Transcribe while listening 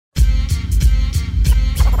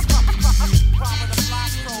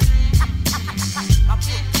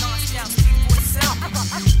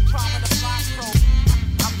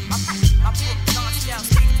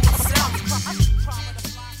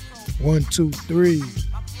1, 2, 3.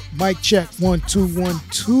 Mic check 1, 2, 1,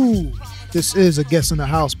 2. This is a Guest in the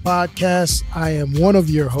House podcast. I am one of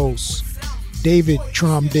your hosts, David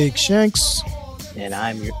Tromdig Shanks. And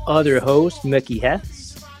I'm your other host, Mickey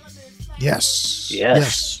Hess.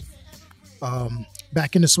 Yes.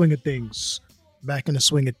 Back in the swing of things.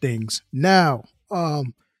 Now,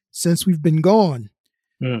 since we've been gone,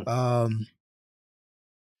 some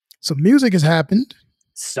music has happened.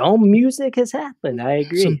 Some music has happened. I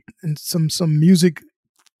agree. Some music,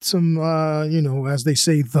 as they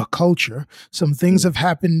say, the culture. Some things have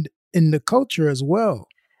happened in the culture as well.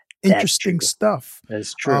 Interesting stuff.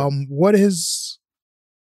 That's true. What has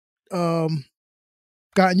gotten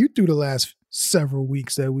you through the last several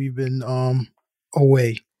weeks that we've been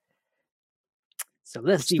away? So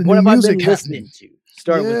let's see. What have I been listening to?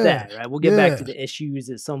 Start with that, right? We'll get back to the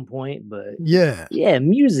issues at some point, but yeah,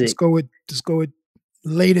 music. Let's go with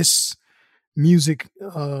latest music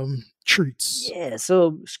treats. Yeah.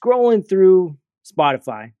 So scrolling through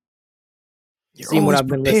Spotify. You're always what I've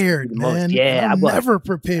been prepared, to man. Most. Yeah, I'm never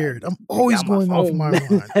prepared. I'm always going off my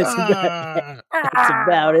line. That's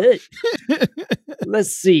about it. Let's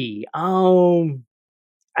see. I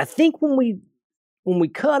think when we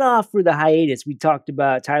cut off for the hiatus, we talked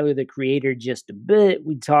about Tyler the Creator just a bit.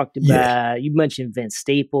 We talked about you mentioned Vince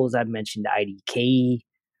Staples. I mentioned IDK.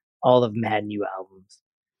 All of them had new albums.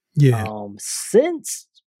 Yeah. Since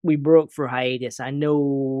we broke for hiatus, I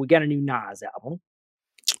know we got a new Nas album.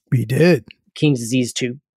 We did. King's Disease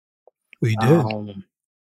 2. We did.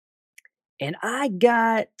 And I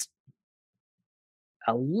got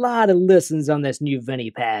a lot of listens on this new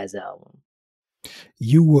Vinnie Paz album.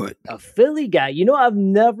 You would. A Philly guy. I've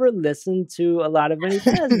never listened to a lot of Vinnie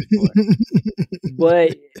Paz before.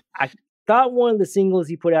 But I thought one of the singles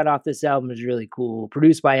he put out off this album was really cool.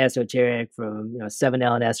 Produced by Esoteric from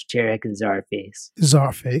 7L and Esoteric and Czarface.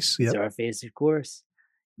 Czarface, yeah. Czarface, of course.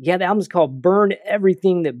 Yeah, the album's called Burn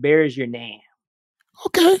Everything That Bears Your Name.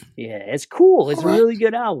 Okay. Yeah, it's cool. It's a really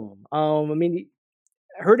good album. I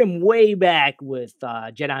heard him way back with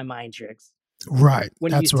Jedi Mind Tricks. Right.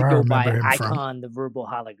 When he used to go by Icon, the Verbal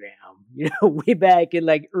Hologram. Way back in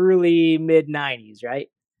like early, mid-90s, right?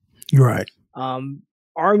 Right.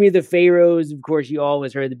 Army of the Pharaohs, of course, you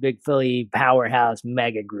always heard the big Philly powerhouse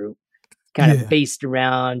mega group. Kind of based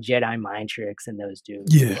around Jedi Mind Tricks and those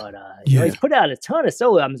dudes. Yeah. But he's put out a ton of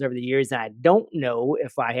solo albums over the years, and I don't know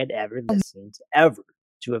if I had ever listened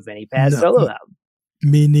to a Vinnie Paz solo album.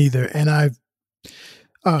 Me neither. And I've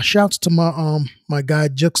shouts to my guy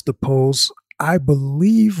Juxtapose. I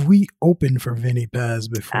believe we opened for Vinnie Paz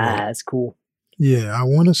before. That's cool. Yeah, I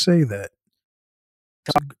want to say that.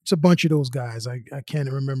 It's a bunch of those guys. I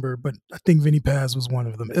can't remember, but I think Vinnie Paz was one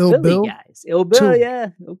of them. Ill Bill guys. Ill Bill, yeah.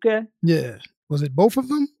 Okay. Yeah. Was it both of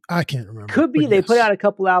them? I can't remember. Could be. They put out a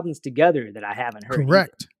couple albums together that I haven't heard.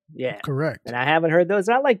 Correct. Either. Yeah. Correct. And I haven't heard those.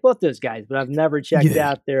 I like both those guys, but I've never checked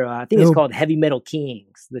out their I think it's called Heavy Metal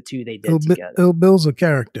Kings, the two they did together. Ill Bill's a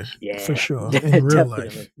character. Yeah. For sure. In real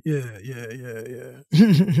life. Yeah.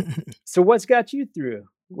 So what's got you through?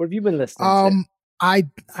 What have you been listening to? I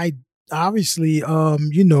obviously, I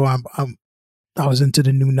was into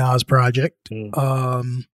the new Nas project.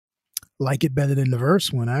 Like it better than the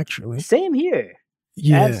first one, actually. Same here.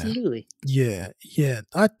 Yeah, absolutely. Yeah.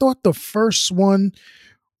 I thought the first one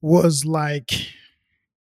was like,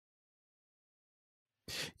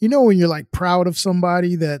 when you're like proud of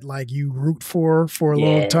somebody that like you root for a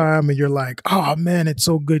long time, and you're like, oh man, it's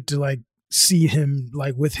so good to like see him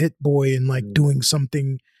like with Hit Boy and like doing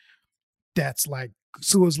something that's like.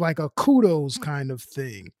 So it's like a kudos kind of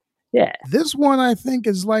thing. Yeah. This one, I think,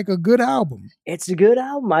 is like a good album. It's a good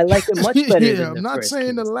album. I like it much better than I'm not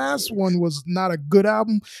saying the last one was not a good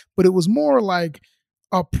album, but it was more like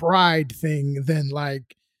a pride thing than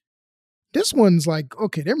like, this one's like,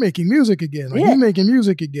 okay, they're making music again. Like, he's making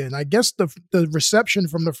music again. I guess the reception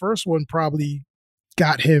from the first one probably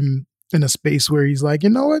got him in a space where he's like, you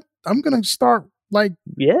know what? I'm going to start like,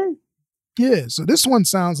 yeah. So this one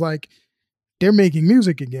sounds like they're making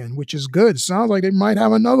music again, which is good. Sounds like they might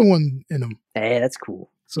have another one in them. Hey, that's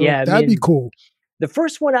cool. So that'd be cool. The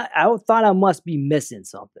first one, I thought I must be missing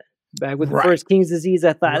something. Back with the first King's Disease,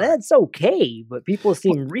 I thought that's okay, but people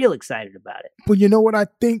seem real excited about it. But you know what I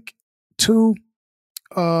think too?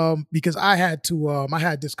 Because I had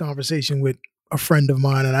this conversation with a friend of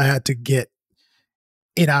mine, and I had to get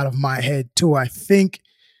it out of my head too. I think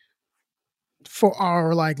for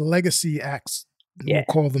our like legacy acts, we'll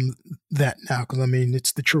call them that now, because I mean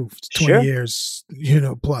it's the truth. It's 20 years,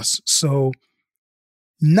 plus. So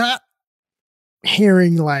not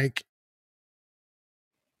hearing like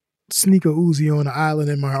Sneaker Uzi on the island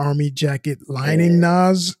in my army jacket lining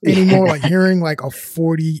Nas anymore. Like hearing like a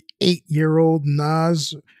 48-year-old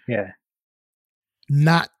Nas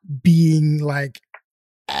not being like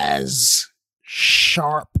as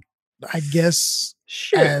sharp, I guess,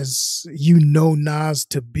 as Nas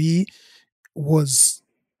to be, was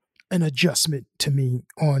an adjustment to me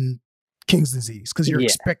on King's Disease, because you're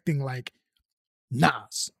expecting like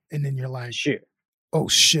Nas, and then you're like, oh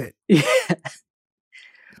shit,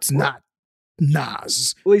 it's not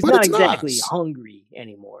Nas. Well, he's not exactly hungry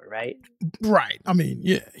anymore, right? Right. I mean,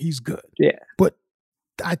 yeah, he's good. Yeah. But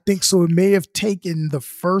I think so. It may have taken the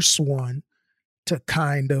first one to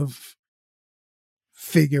kind of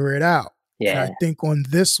figure it out. Yeah. And I think on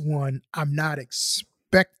this one, I'm not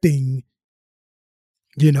expecting,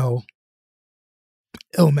 you know,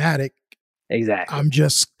 Illmatic. Exactly. I'm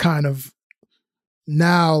just kind of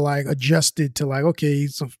now like adjusted to like, okay,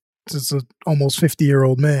 he's a almost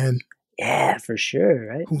 50-year-old man. Yeah, for sure,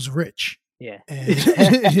 right? Who's rich. Yeah.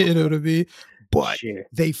 And, you know what I mean? But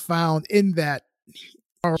they found in that,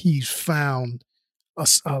 he's found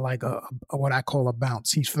like a what I call a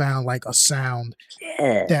bounce. He's found like a sound.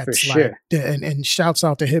 Yeah, that's for sure. Like, and shouts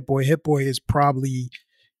out to Hit Boy. Hit Boy is probably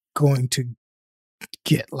going to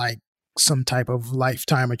get like some type of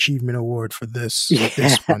lifetime achievement award for this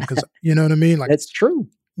one, because you know what I mean. Like, that's true.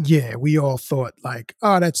 Yeah, we all thought like,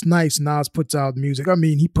 oh, that's nice. Nas puts out music. I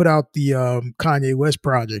mean, he put out the Kanye West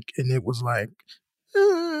project, and it was like,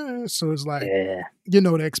 so it's like, you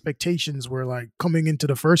know, the expectations were like coming into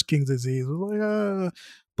the first King's Disease. It was like,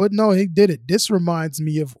 but no, he did it. This reminds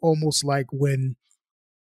me of almost like when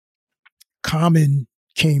Common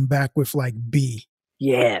came back with like B.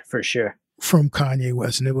 Yeah, for sure. From Kanye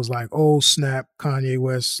West, and it was like, oh snap, Kanye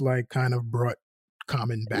West like kind of brought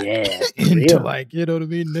Common back into like, you know what I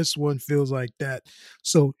mean? This one feels like that.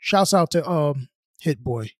 So shouts out to Hit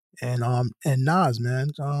Boy and Nas, man.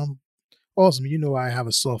 Awesome. You know I have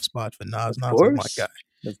a soft spot for Nas. Nas is my guy.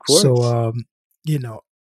 Of course. So you know,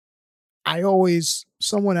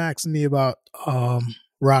 someone asked me about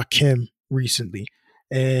Rakim recently,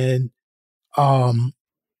 and I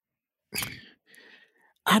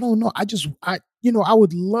don't know. I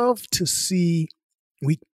would love to see,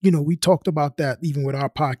 we talked about that even with our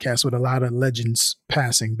podcast, with a lot of legends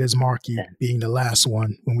passing, Biz Markie being the last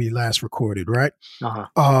one when we last recorded, right?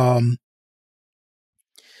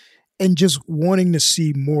 And just wanting to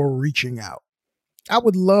see more reaching out. I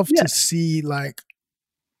would love to see like,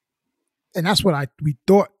 and that's what we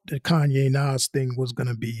thought the Kanye Nas thing was going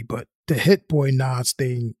to be, but the Hit Boy Nas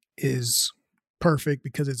thing is perfect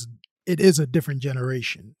because it is a different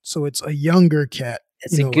generation. So it's a younger cat.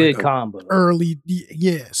 It's a good combo.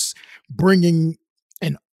 Bringing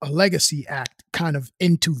a legacy act kind of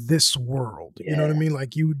into this world. You know what I mean?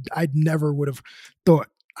 Like I never would have thought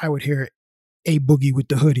I would hear A Boogie with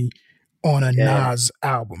the Hoodie on a Nas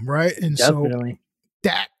album, right? And definitely.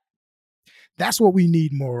 So that's what we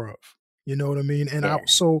need more of. You know what I mean? And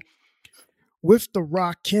so with the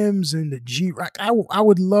Rakims and the G-Rock, I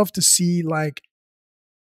would love to see like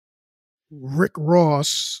Rick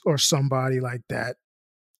Ross or somebody like that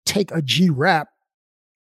take a G-Rap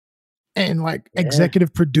and like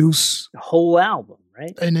executive produce the whole album,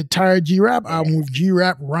 right? An entire G-Rap album with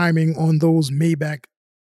G-Rap rhyming on those Maybach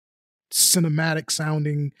cinematic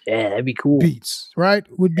sounding that'd be cool beats, right?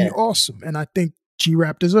 Would be awesome. And I think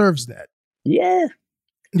G-Rap deserves that. Yeah.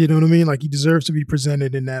 You know what I mean? Like he deserves to be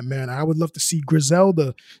presented in that manner. I would love to see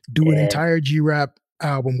Griselda do an entire G-Rap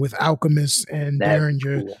album with Alchemist and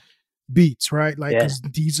Derringer beats, right? Like, because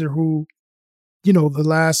these are who, you know, the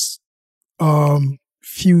last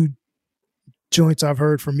few joints I've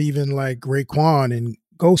heard from even like Raekwon and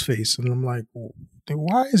Ghostface, and I'm like, well,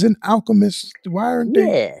 why isn't Alchemist? Why aren't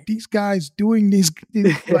these guys doing these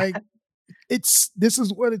like? This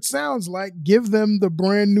is what it sounds like. Give them the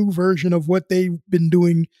brand new version of what they've been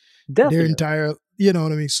doing their entire, you know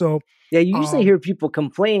what I mean? So yeah, you usually hear people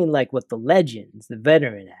complain like with the legends, the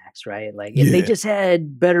veteran acts, right? Like if they just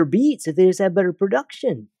had better beats, if they just had better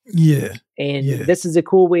production. Yeah. And this is a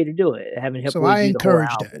cool way to do it. Having Hip So I encourage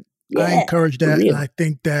that. I encourage that. And I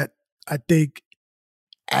think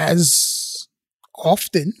as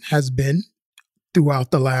often has been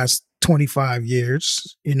throughout the last 25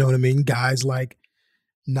 years, you know what I mean? Guys like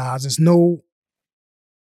Nas,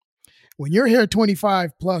 when you're here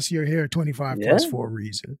 25 plus, you're here 25 plus for a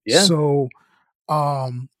reason. Yeah. So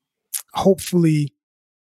hopefully,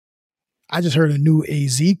 I just heard a new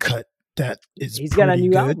AZ cut that is he's got a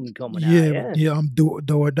new album coming out. Yeah, Do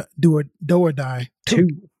or Die 2.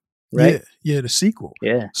 Right? Yeah, the sequel.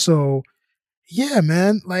 Yeah. So yeah,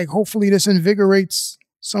 man, like hopefully this invigorates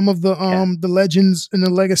some of the legends and the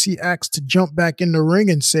legacy acts to jump back in the ring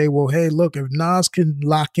and say, well, hey, look, if Nas can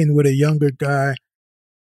lock in with a younger guy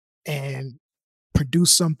and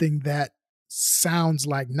produce something that sounds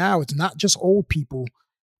like now, it's not just old people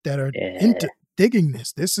that are into digging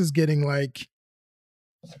this. This is getting like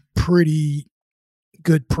pretty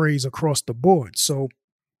good praise across the board. So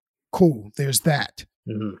cool. There's that.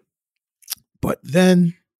 Mm-hmm. But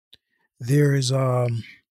then there is Boldy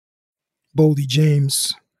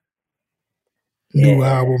James' new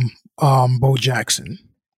album, Bo Jackson.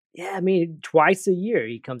 Yeah, I mean, twice a year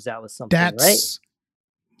he comes out with something, That's right?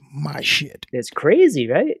 My shit. It's crazy,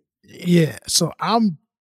 right? Yeah. So I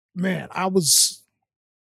was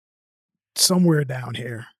somewhere down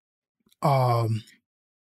here. And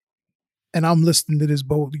I'm listening to this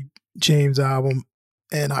Boldy James album,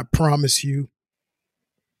 and I promise you,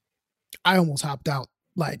 I almost hopped out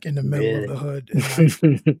like in the middle of the hood and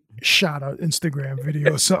like shot an Instagram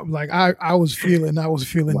video or something. Like I was feeling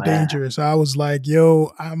dangerous. I was like,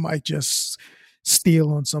 yo, I might just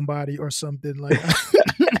steal on somebody or something. Like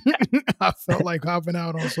I felt like hopping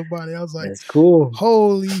out on somebody. I was like, that's cool.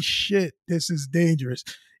 Holy shit, this is dangerous.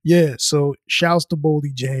 Yeah. So shouts to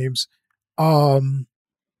Boldy James.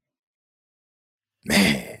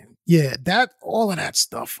 Man, yeah, all of that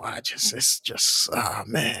stuff. It's just,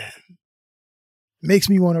 man, makes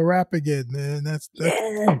me want to rap again, man. That's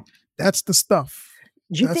the stuff.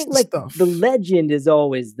 Do you think the legend is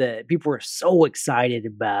always that people were so excited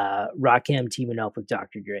about Rakim teaming up with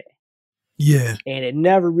Dr. Dre? Yeah. And it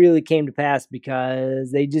never really came to pass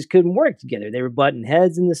because they just couldn't work together. They were butting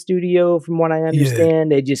heads in the studio, from what I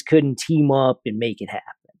understand. Yeah. They just couldn't team up and make it happen.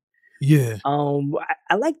 Yeah.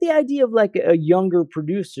 I like the idea of like a younger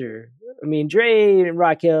producer. I mean, Dre and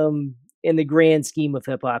Rakim, in the grand scheme of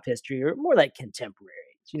hip hop history, are more like contemporaries.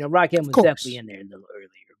 You know, Rakim was definitely in there a little earlier,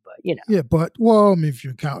 but you know. Yeah, but well, I mean, if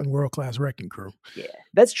you're counting World Class Wrecking Crew. Yeah,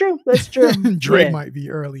 that's true. That's true. Dre might be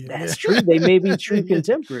earlier. That's true. They may be true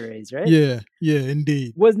contemporaries, right? Yeah,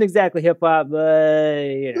 indeed. Wasn't exactly hip hop, but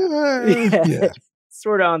you know,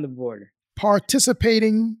 sort of on the border.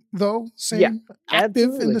 Participating though, active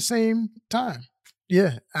absolutely. in the same time.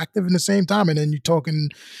 Yeah, active in the same time. And then you're talking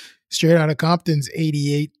Straight Outta Compton's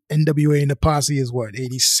 88, NWA and the Posse is what,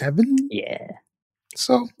 87? Yeah.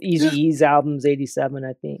 So Eazy-E's album's 87,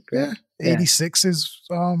 I think. Right? Yeah. 86 is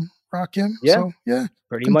Rakim. Yeah. So yeah.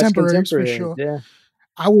 Pretty much contemporaries for sure. Yeah.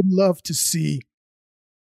 I would love to see.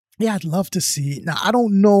 Yeah, I'd love to see. Now I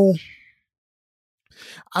don't know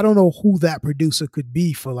who that producer could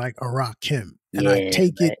be for like a Rakim. And I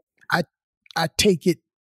take it,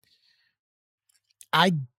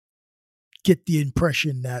 I get the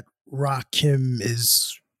impression that Rakim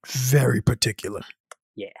is very particular.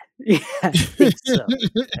 Yeah, I think so.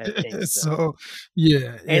 So,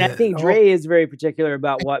 yeah. And I think Dre is very particular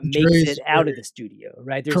about what makes it out of the studio,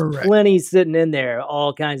 right? There's plenty sitting in there.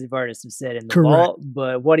 All kinds of artists have said in the vault,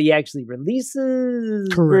 but what he actually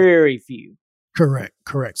releases, very few.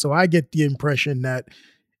 Correct. So I get the impression that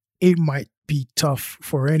it might be tough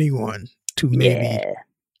for anyone to maybe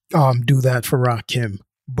do that for Rakim.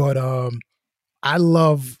 But I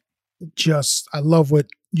love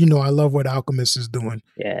what Alchemist is doing.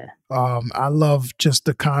 Yeah. I love just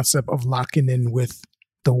the concept of locking in with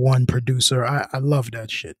the one producer. I love that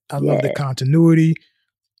shit. I love the continuity.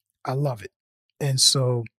 I love it. And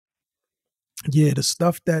so, yeah, the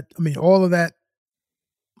stuff all of that,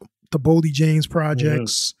 the Boldy James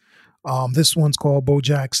projects, this one's called Bo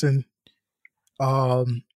Jackson.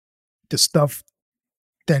 The stuff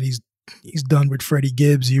that he's done with Freddie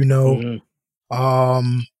Gibbs,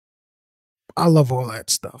 I love all that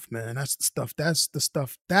stuff, man. That's the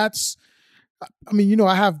stuff. I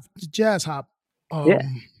have Jazz Hop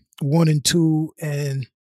 1 and 2, and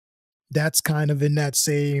that's kind of in that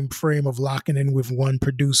same frame of locking in with one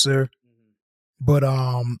producer. But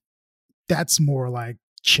that's more like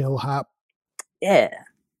chill hop. Yeah.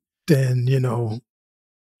 Than,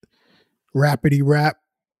 rapidy rap.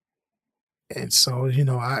 And so,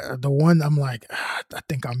 the one I'm like, I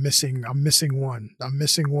think I'm missing one. I'm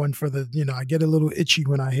missing one for the, I get a little itchy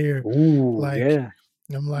when I hear I'm like,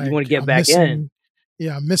 you want to get back in.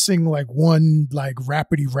 Yeah, I'm missing like one like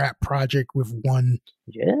rapidy rap project with one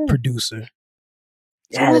producer.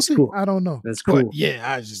 Yeah, that's cool. I don't know. That's cool.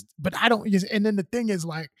 But I don't and then the thing is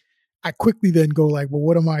like I quickly then go like, well,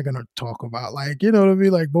 what am I gonna talk about? Like, you know what I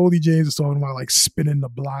mean? Like Boldy James is talking about like spinning the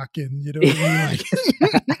block and you know what I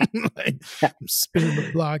mean? Like I'm spinning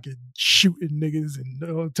the block and shooting niggas and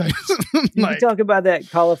all types of you can talk about that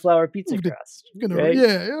cauliflower pizza crust. Right?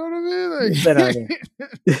 Yeah, you know what I mean?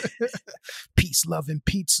 Like peace loving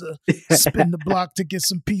pizza. Spin the block to get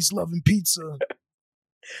some peace loving pizza.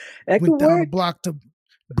 That Went could down the work. block to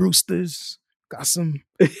Brewster's, got some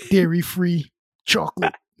dairy-free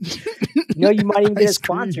chocolate. You might even get a Ice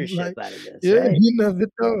cream, sponsorship like, out of this, yeah, right? you never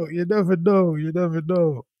know. You never know. You never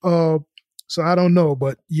know. So I don't know,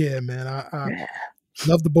 but yeah, man, I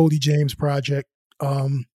love the Boldy James project.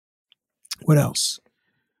 What else?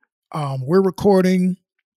 We're recording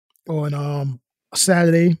on a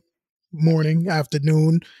Saturday morning,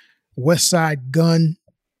 afternoon. West Side Gun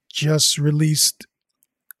just released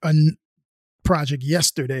a project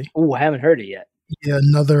yesterday. Oh, I haven't heard it yet. Yeah,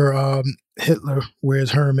 another Hitler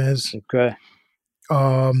Wears Hermes. Okay.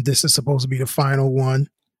 This is supposed to be the final one.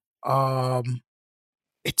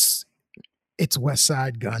 It's West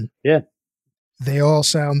Side Gun. Yeah. They all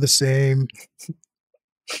sound the same.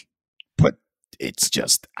 But it's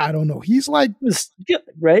just, I don't know. He's like, It's good,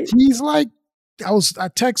 right? he's like, I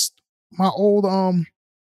text my old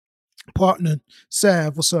partner,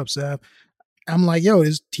 Sav. What's up, Sav? I'm like, yo,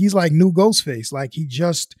 he's like new Ghostface. Like it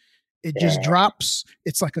just drops.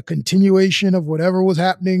 It's like a continuation of whatever was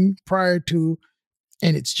happening prior to,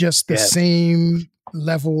 and it's just the same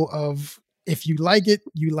level of, if you like it,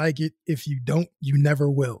 you like it. If you don't, you never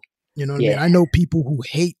will. You know what I mean? I know people who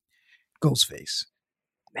hate Ghostface.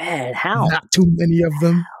 Man, how? Not too many of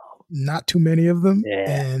them. Not too many of them. Yeah.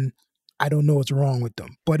 And I don't know what's wrong with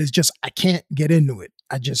them. But it's just, I can't get into it.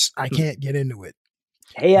 I can't get into it.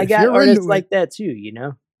 Hey, I got artists like that too, you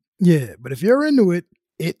know? Yeah, but if you're into it,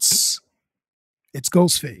 it's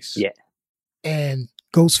Ghostface. Yeah. And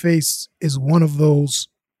Ghostface is one of those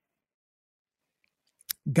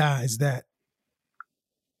guys that,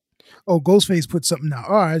 Ghostface put something out.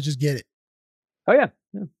 All right, I just get it. Oh, yeah.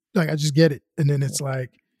 Like, I just get it. And then it's like,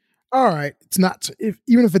 all right, it's not,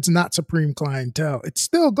 even if it's not Supreme Clientele, it's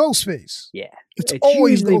still Ghostface. Yeah. It's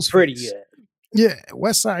always Ghostface. Pretty good. Yeah,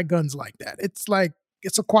 West Side Gun's like that. It's like,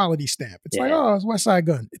 it's a quality stamp. It's like, it's West Side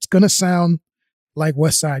Gun. It's going to sound like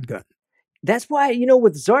West Side Gun. That's why,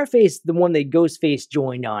 with Czarface, the one that Ghostface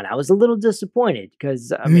joined on, I was a little disappointed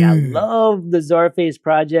because, I mean, I love the Czarface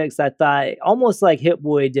projects. I thought almost like Hit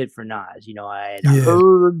Boy did for Nas. I had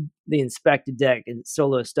heard the Inspector Deck and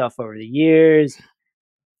solo stuff over the years.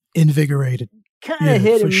 Invigorated. Kind of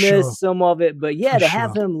hit and miss some of it, but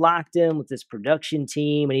have him locked in with this production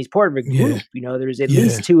team, and he's part of a group. There's at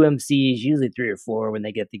least 2 MCs, usually 3 or 4 when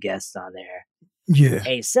they get the guests on there. Yeah. And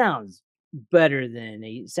it sounds better than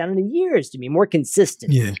it sounded in years to me, more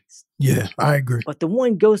consistent. Yeah, I agree. But the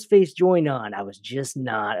one Ghostface joined on, I was just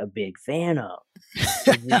not a big fan of.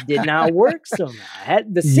 It did not work somehow.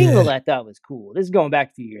 The single I thought was cool. This is going back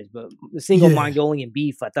a few years, but the single Mongolian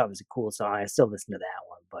Beef I thought was a cool song. I still listen to that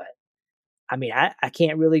one, but I mean, I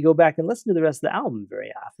can't really go back and listen to the rest of the album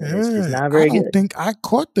very often. It's just not very good. I don't think I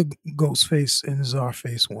caught the Ghostface and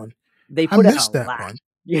Czarface one. They put I missed out a that lot. one.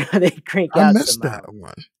 Yeah, they crank out. I missed that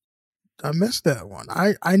one.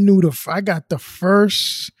 I knew I got the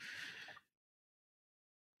first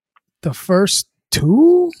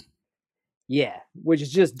 2. Yeah, which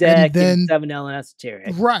is just Deck and 7L and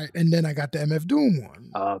Esoteric. Right, and then I got the MF Doom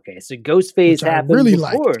one. Oh, okay, so Ghostface happened really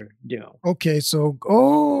before Doom. Okay, so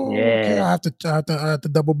okay, I have to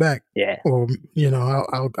double back. Yeah, or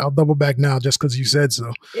I'll double back now just because you said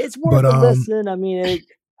so. It's worth a listen. I mean,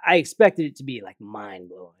 I expected it to be like mind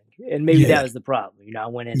blowing, and maybe that was the problem. I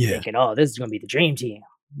went in thinking, oh, this is going to be the dream team.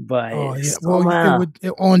 But well,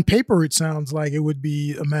 on paper it sounds like it would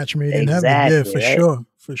be a match made in heaven. Yeah,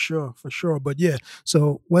 for sure. But yeah,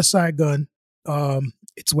 so West Side Gun,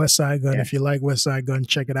 it's West Side Gun. If you like West Side Gun,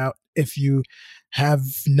 check it out. If you have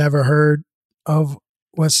never heard of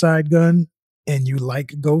West Side Gun and you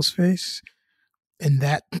like Ghostface and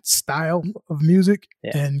that style of music,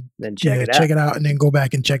 then check it out, and then go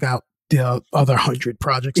back and check out the other 100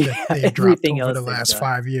 projects that they dropped over the last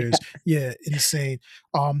 5 years. Yeah, insane.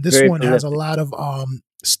 This Very one prolific. Has a lot of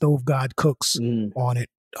Stove God Cooks on it.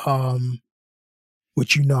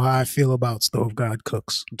 Which you know how I feel about Stove God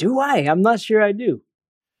Cooks. Do I? I'm not sure I do.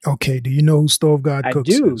 Okay, do you know who Stove God Cooks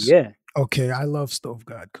is? Yeah. Okay, I love Stove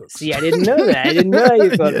God Cooks. See, I didn't know that. I didn't know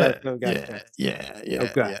you thought about Stove God Cooks. Yeah.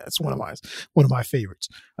 It's one of my favorites.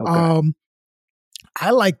 Okay.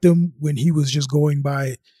 I liked him when he was just going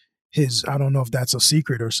by I don't know if that's a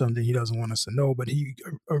secret or something he doesn't want us to know, but he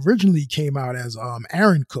originally came out as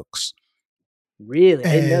Aaron Cooks. Really?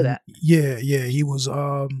 I didn't know that. Yeah. He was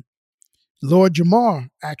Lord Jamar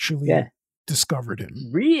actually discovered him.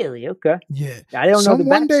 Really? Okay. Yeah. I don't know.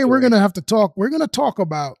 One day we're gonna have to talk. We're gonna talk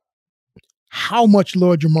about how much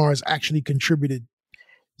Lord Jamar has actually contributed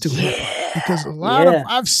to hip hop, because a lot of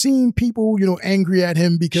I've seen people angry at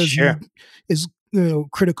him because he is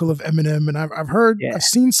critical of Eminem, and I've heard I've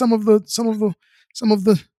seen some of the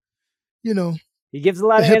He gives a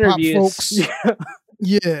lot the of hip hop interviews. folks.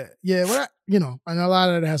 Yeah. Well, and a lot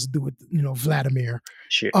of it has to do with Vladimir.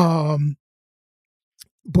 Sure.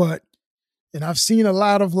 But I've seen a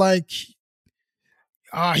lot of like,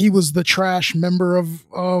 he was the trash member of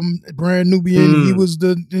Brand Nubian. He was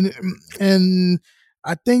and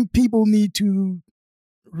I think people need to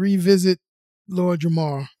revisit Lord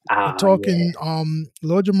Jamar. We're talking.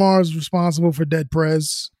 Lord Jamar is responsible for Dead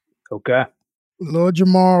Prez. Okay. Lord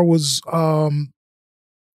Jamar was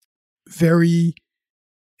very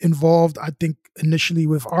involved, I think, initially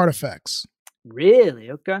with Artifacts. Really?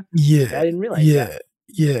 Okay. Yeah. I didn't realize that.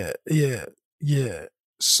 Yeah.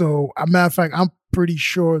 So, a matter of fact, I'm pretty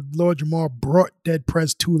sure Lord Jamar brought Dead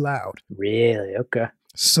Prez Too Loud. Really? Okay.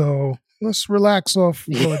 So let's relax off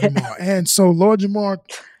Lord Jamar. And so Lord Jamar,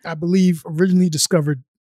 I believe, originally discovered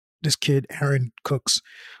this kid, Aaron Cooks.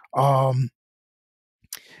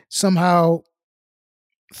 Somehow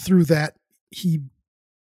through that, he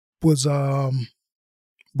was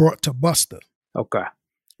brought to Busta. Okay.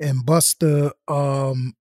 And Busta,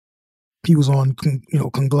 he was on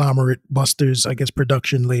Conglomerate, Buster's, I guess,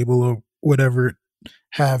 production label or whatever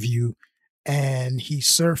have you. And he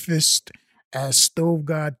surfaced as Stove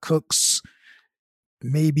God Cooks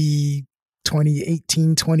maybe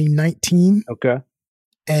 2018, 2019. Okay.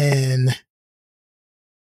 And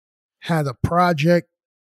had a project,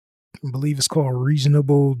 I believe it's called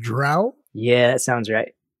Reasonable Drought. Yeah, that sounds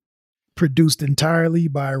right. Produced entirely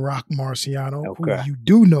by Rock Marciano, Okay. who you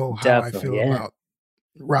do know how Definitely, I feel about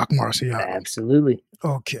Rock Marciano. Absolutely.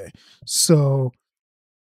 Okay. So,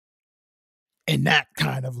 and that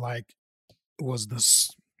kind of like was the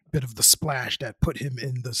bit of the splash that put him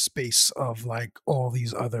in the space of like all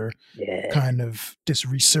these other kind of this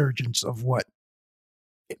resurgence of what,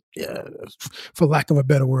 for lack of a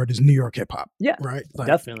better word, is New York hip hop. Yeah, right. Like,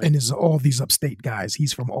 definitely. And is all these upstate guys.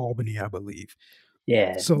 He's from Albany, I believe.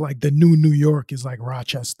 Yeah. So like the new New York is like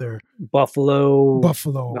Rochester, Buffalo,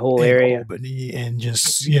 the whole area, Albany, and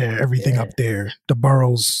just everything up there. The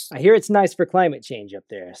boroughs. I hear it's nice for climate change up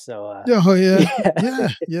there. So yeah.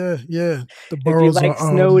 The boroughs if you like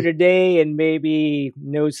snow today and maybe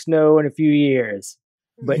no snow in a few years,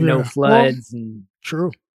 but no floods and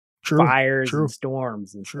true fires and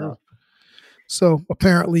storms and stuff. So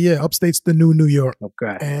apparently, upstate's the new New York.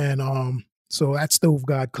 Okay. And so that's Stove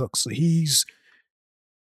God Cooks. So he's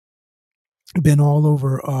been all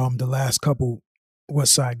over the last couple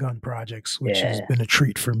West Side Gun projects, which has been a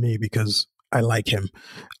treat for me because I like him.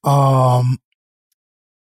 I'll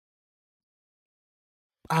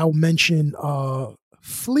mention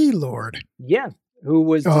Flea Lord. Yeah, who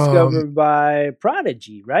was discovered by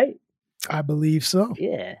Prodigy, right? I believe so.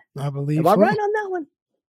 Yeah. I believe Am I right on that one?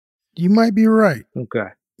 You might be right. Okay.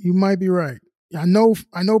 You might be right. I know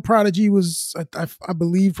Prodigy was, I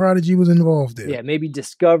believe Prodigy was involved there. Yeah, maybe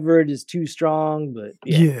discovered is too strong, but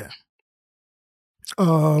yeah.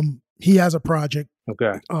 He has a project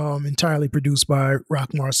entirely produced by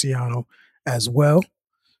Rock Marciano as well,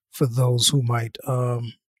 for those who might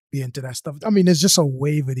be into that stuff. I mean, there's just a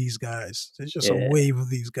wave of these guys.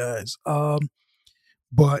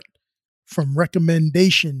 But from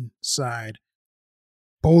recommendation side,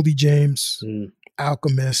 Boldy James,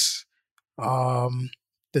 Alchemist, the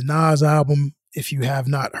Nas album, if you have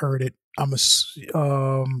not heard it,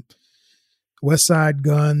 West Side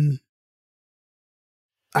Gun,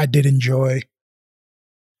 I did enjoy.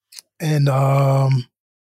 And I'm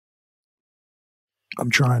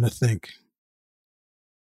trying to think.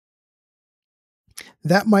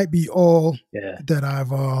 That might be all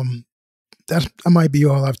that might be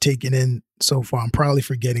all I've taken in so far. I'm probably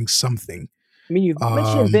forgetting something. I mean, you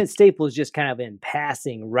mentioned Vince Staples just kind of in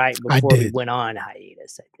passing right before we went on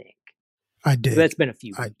hiatus, I think. I did. So that's been a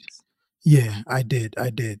few weeks. Yeah, I did.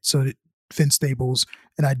 So Vince Staples,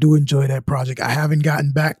 and I do enjoy that project. I haven't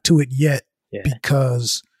gotten back to it yet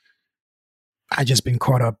because I just been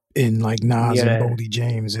caught up in like Nas and Boldy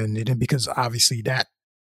James, and because obviously that,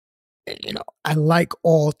 I like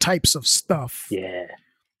all types of stuff. Yeah.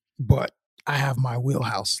 But I have my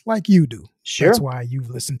wheelhouse, like you do. Sure. That's why you've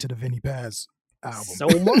listened to the Vinny Paz album so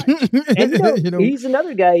much. And he's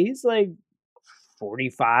another guy. He's like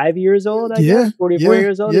 45 years old, I guess. 44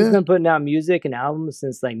 years old. He's been putting out music and albums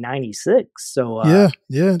since like 96. So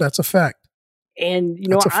yeah, that's a fact. And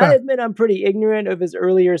I admit I'm pretty ignorant of his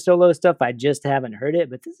earlier solo stuff. I just haven't heard it,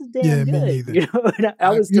 but this is damn good. Me neither. I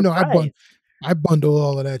was surprised. I bundle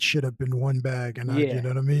all of that shit up in one bag, and you know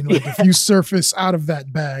what I mean. Like if you surface out of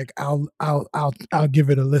that bag, I'll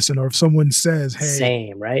give it a listen. Or if someone says, "Hey,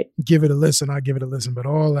 same right," give it a listen, I'll give it a listen. But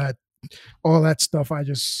all that stuff, I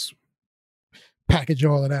just package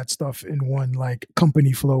all of that stuff in one like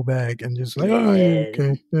company flow bag and just like, Yeah. oh, yeah,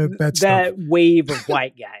 okay, that stuff. Wave of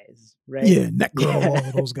white guys, right? Yeah, Necro, all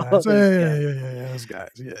of those guys. Yeah, those guys.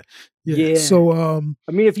 Yeah. So,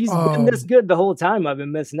 I mean, if he's been this good the whole time, I've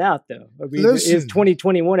been missing out though. I mean, his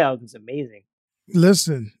 2021 album's amazing.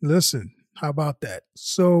 Listen. How about that?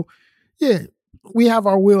 So, yeah, we have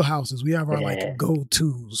our wheelhouses. We have our like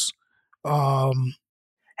go-tos.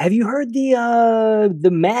 Have you heard the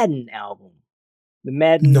Madden album? The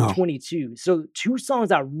Madden 22. So 2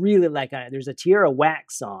 songs I really like on it. There's a Tierra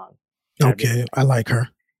Whack song. Okay, I like her.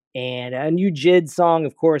 And a new JID song,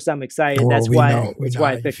 of course, I'm excited. That's why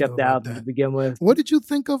I picked up the album to begin with. What did you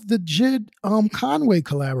think of the JID Conway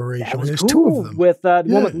collaboration? That was There's cool. 2 of them. With the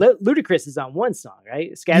one with Ludacris is on one song,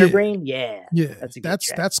 right? Scatterbrain? Yeah.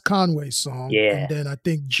 That's Conway's song. Yeah. And then I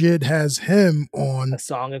think JID has him on a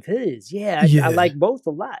song of his. Yeah. I like both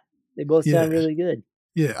a lot. They both sound really good.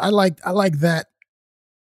 Yeah, I like that.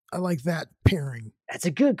 I like that pairing. That's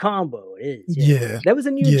a good combo. It is. Yeah. That was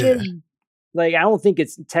a new JID. Like, I don't think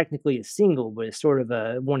it's technically a single, but it's sort of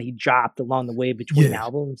a one he dropped along the way between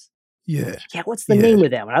albums. Yeah. Yeah, what's the name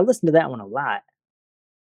of that one? I listened to that one a lot.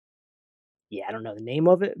 Yeah, I don't know the name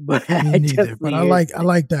of it, but me neither. But I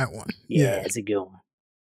like that one. Yeah, it's a good one.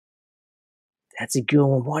 That's a good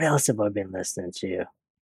one. What else have I been listening to?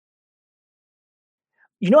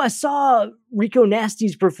 You know, I saw Rico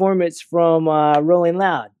Nasty's performance from Rolling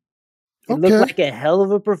Loud. It looked like a hell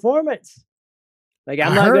of a performance. Like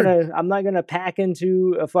I'm not gonna pack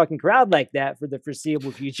into a fucking crowd like that for the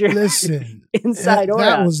foreseeable future. Listen, inside or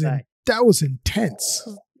outside. That was intense.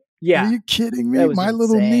 Yeah, are you kidding me? My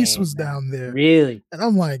little niece was down there, really, and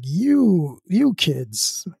I'm like, you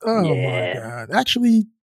kids. Oh my god! Actually,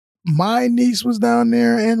 my niece was down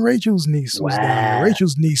there, and Rachel's niece was down there.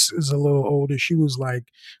 Rachel's niece is a little older. She was like,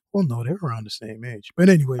 well, no, they're around the same age. But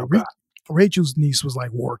anyway, Rachel's niece was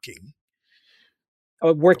like working.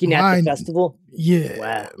 Working at the festival? Yeah.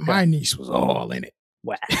 Wow. My niece was all in it.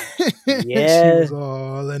 Wow. Yeah. She was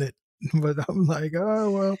all in it. But I'm like, oh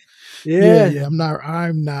well. Yeah.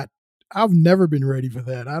 I've never been ready for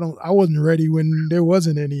that. I wasn't ready when there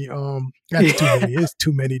wasn't any that's too many. It's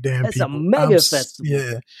too many damn that's people. That's a mega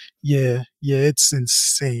festival. Yeah. It's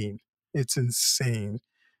insane.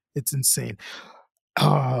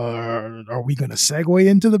 Are we gonna segue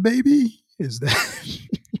into the baby? Is that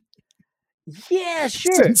yeah,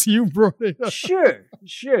 sure. Since you brought it up. Sure.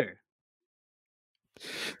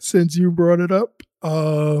 Since you brought it up.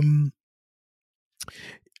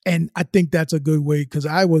 And I think that's a good way, because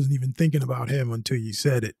I wasn't even thinking about him until you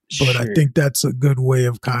said it. But I think that's a good way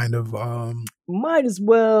of kind of might as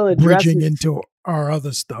well bridging into our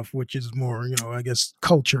other stuff, which is more, I guess,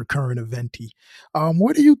 culture, current eventy.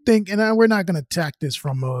 What do you think? And we're not going to attack this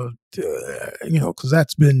from because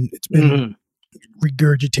it's been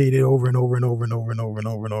regurgitated over and over and over and over and over and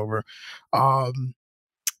over and over.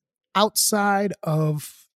 Outside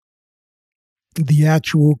of the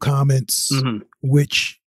actual comments,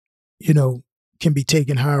 which can be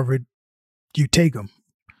taken however you take them.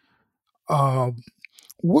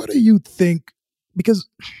 What do you think? Because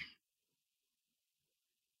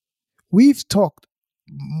we've talked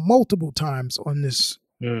multiple times on this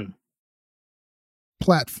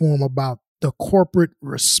platform about the corporate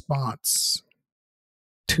response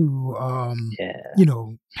to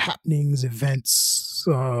happenings, events,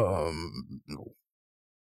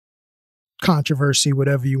 controversy,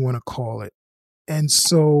 whatever you want to call it. And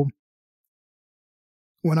so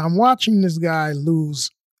when I'm watching this guy lose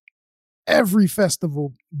every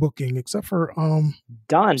festival booking except for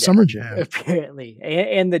Donda, Summer Jam, apparently,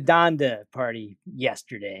 and the Donda party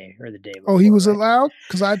yesterday or the day before. Oh, he was allowed?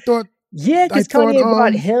 Because I thought because Kanye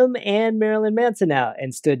brought him and Marilyn Manson out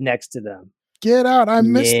and stood next to them. Get out. I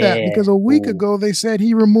missed that because a week ago they said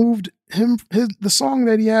he removed the song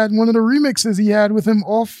that he had, one of the remixes he had with him,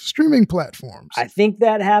 off streaming platforms. I think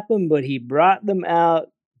that happened, but he brought them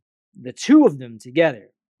out, the 2 of them together,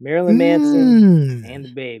 Marilyn Manson and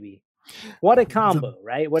the baby. What a combo,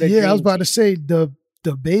 right? What a dream I was about team. to say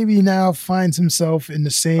the baby now finds himself in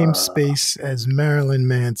the same space as Marilyn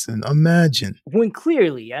Manson. Imagine. When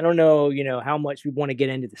clearly, I don't know, how much we want to get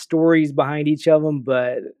into the stories behind each of them,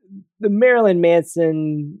 but the Marilyn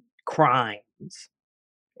Manson crimes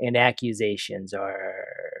and accusations are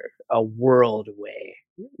a world away.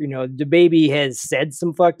 The baby has said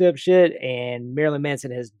some fucked up shit, and Marilyn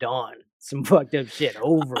Manson has done some fucked up shit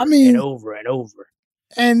over and over and over.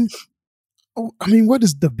 And what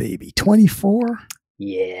is the baby? 24?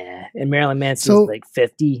 Yeah, and Marilyn Manson's like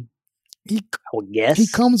 50. I would guess. He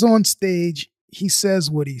comes on stage. He says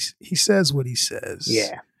what he says.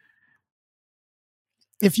 Yeah.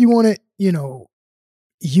 If you want to,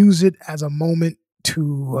 use it as a moment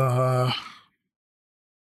to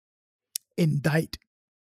indict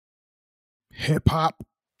hip hop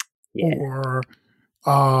or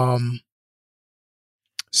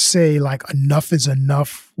say like enough is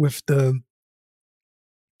enough with the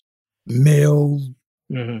male,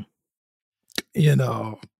 you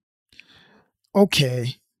know,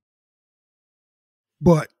 okay.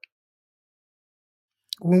 But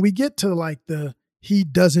when we get to like he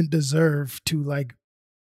doesn't deserve to like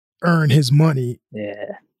earn his money.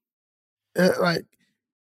 Yeah. Like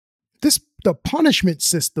the punishment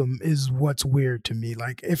system is what's weird to me.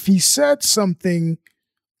 Like if he said something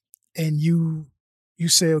and you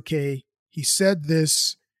say, okay, he said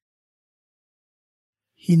this,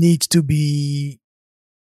 he needs to be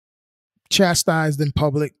chastised in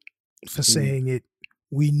public for saying it.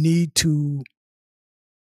 We need to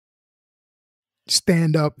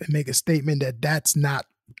stand up and make a statement that that's not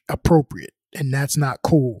appropriate and that's not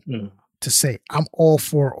cool to say. I'm all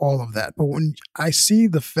for all of that. But when I see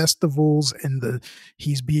the festivals and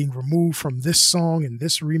he's being removed from this song and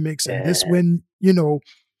this remix and this, when,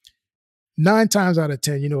 9 times out of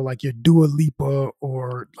 10, like your Dua Lipa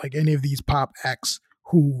or like any of these pop acts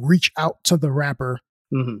who reach out to the rapper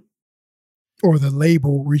or the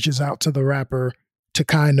label reaches out to the rapper to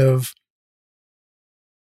kind of,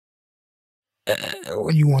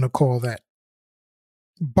 what do you want to call that?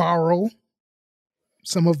 Borrow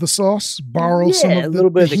some of the sauce, borrow some of a little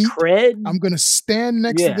bit of the heat. cred. I'm going to stand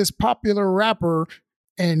next to this popular rapper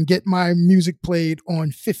and get my music played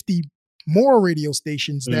on 50 more radio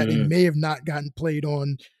stations that it may have not gotten played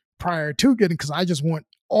on prior to getting, because I just want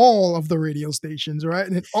all of the radio stations, right?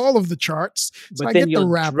 And all of the charts. So but I then get you'll the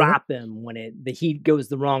rapper. Drop him when the heat goes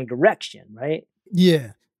the wrong direction, right?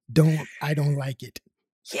 Yeah. I don't like it.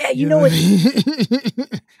 Yeah, you know what?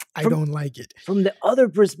 I don't like it. From the other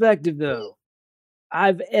perspective, though,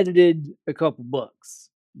 I've edited a couple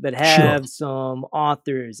books that have some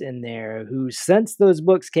authors in there who, since those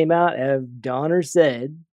books came out, have done or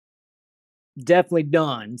said, definitely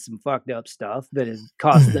done some fucked up stuff that has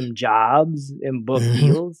cost them jobs and book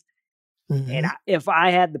deals. And if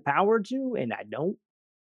I had the power to, and I don't,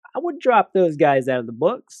 I would drop those guys out of the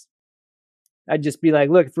books. I'd just be like,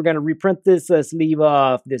 look, if we're going to reprint this, let's leave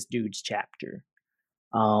off this dude's chapter.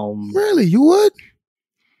 Really? You would?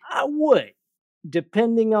 I would,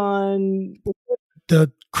 depending on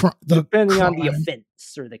the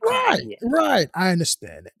offense or the crime. Right. I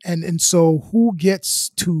understand it. And so who gets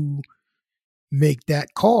to make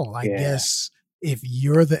that call? I guess if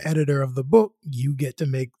you're the editor of the book, you get to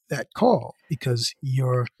make that call because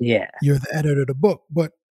you're the editor of the book.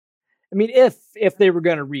 But I mean, if they were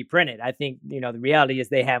going to reprint it, I think, the reality is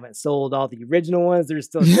they haven't sold all the original ones. They're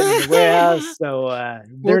still sitting in the warehouse. So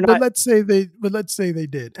they're not. But let's say they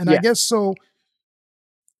did. And I guess so,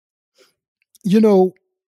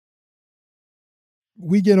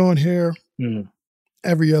 we get on here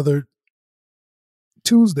every other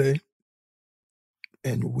Tuesday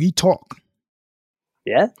and we talk.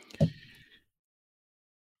 Yeah.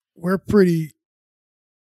 We're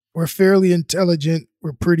fairly intelligent.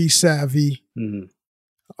 We're pretty savvy.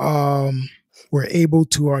 We're able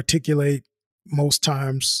to articulate most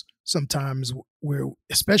times. Sometimes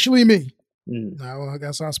especially me. Now, I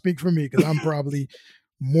guess I'll speak for me because I'm probably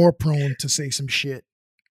more prone to say some shit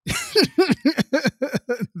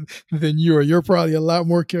than you are. You're probably a lot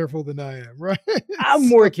more careful than I am, right? I'm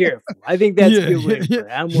more careful. I think that's a good way to put it.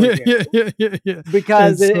 I'm more careful. Yeah.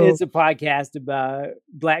 Because it's a podcast about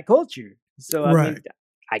Black culture. So I mean,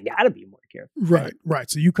 I gotta be more careful. Right.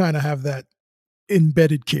 So you kind of have that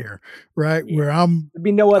embedded care, right? Yeah. Where there'd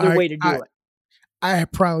be no other way to do it. I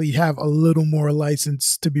probably have a little more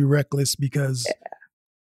license to be reckless because,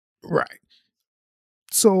 right.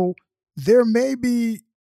 So there may be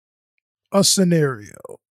a scenario,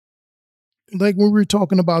 like when we were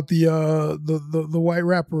talking about the white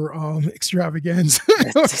rapper extravaganza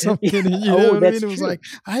or something. You know what I mean? It was like,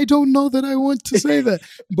 I don't know that I want to say that,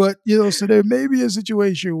 but so there may be a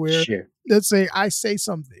situation where, let's say I say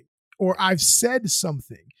something or I've said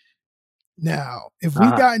something. Now, if we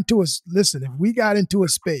got into a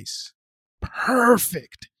space,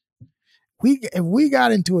 perfect. If we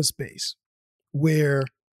got into a space where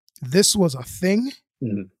this was a thing,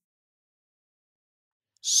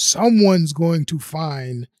 someone's going to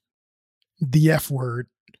find the F word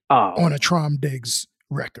on a Traum Diggs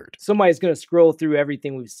record. Somebody's going to scroll through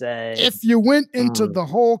everything we've said. If you went into the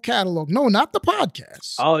whole catalog, no, not the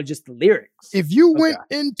podcast. Oh, just the lyrics. If you went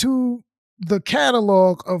into the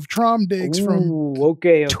catalog of Traum Diggs from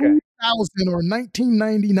 2000 or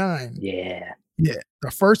 1999. Yeah. The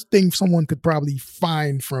first thing someone could probably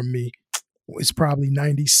find from me it's probably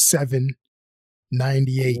 97,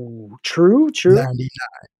 98, Ooh, true. 99.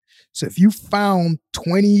 So if you found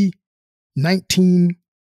 20,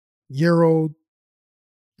 19-year-old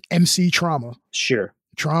MC Trauma, Sure.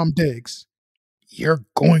 Trom Diggs, you're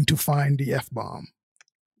going to find the F-bomb.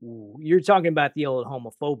 Ooh, you're talking about the old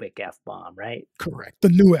homophobic F-bomb, right? Correct. The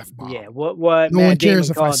new F-bomb. Yeah. What No Matt one cares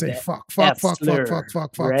Damon if I called say the fuck. F-slur, right?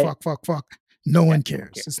 No one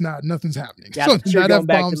cares. It's not, nothing's happening. Yeah, So I'm sure that going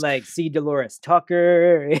back to F-bomb's, like C. Dolores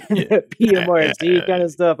Tucker and PMRC kind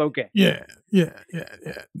of stuff. Okay. yeah.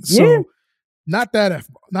 So not that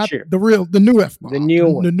F-bomb, not the new F-bomb. The new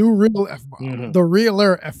one. The new real F-bomb. Mhm. The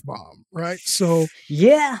realer F-bomb, right? So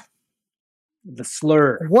yeah. The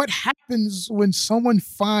slur. What happens when someone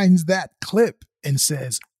finds that clip and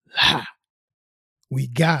says, "Ha, we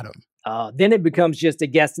got him"? Then it becomes just a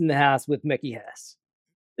guest in the house with Mickey Hess.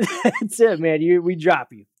 That's it, man. We drop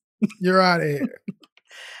you. You're out of here.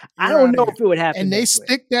 I don't know if it would happen. And they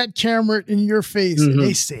stick that camera in your face and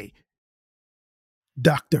they say,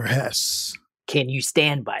 "Dr. Hess, can you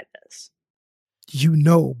stand by this?" You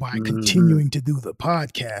know, by continuing to do the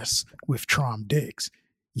podcast with Trom Diggs,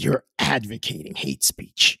 you're advocating hate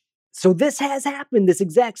speech. So this has happened. This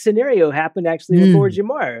exact scenario happened actually with Lord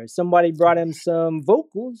Jamar. Somebody brought him some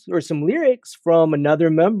vocals or some lyrics from another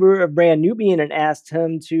member of Brand Nubian and asked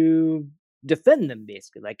him to defend them,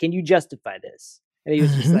 basically. Like, can you justify this? And he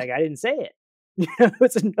was just like, I didn't say it.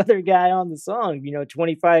 It's another guy on the song,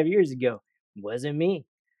 25 years ago. Wasn't me.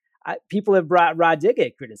 People have brought Rod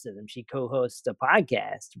Digga criticism. She co-hosts a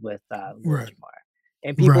podcast with Lord Jamar.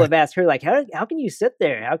 And people have asked her, like, how can you sit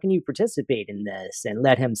there? How can you participate in this and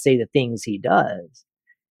let him say the things he does?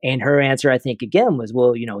 And her answer, I think, again, was,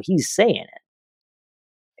 well, he's saying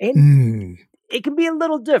it. And it can be a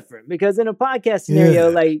little different because in a podcast scenario,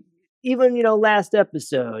 like even, last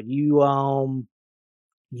episode, you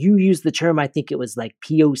used the term, I think it was like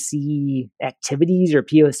POC activities or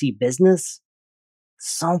POC business.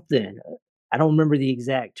 Something. I don't remember the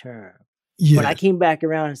exact term. Yeah. But I came back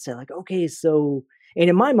around and said, like, okay, so... And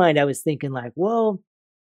in my mind, I was thinking like, well,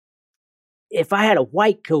 if I had a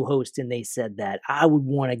white co-host and they said that, I would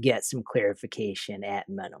want to get some clarification at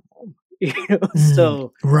minimum.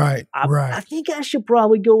 So I think I should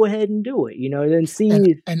probably go ahead and do it, and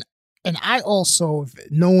see. And I also, if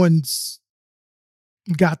no one's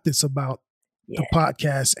got this about the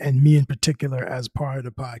podcast and me in particular as part of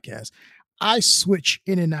the podcast, I switch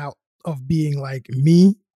in and out of being like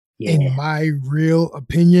me in my real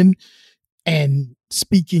opinion and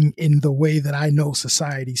speaking in the way that I know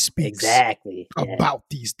society speaks about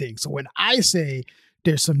these things. So when I say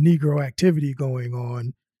there's some Negro activity going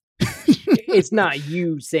on, it's not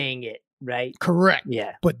you saying it, right? Correct.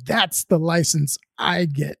 Yeah. But that's the license I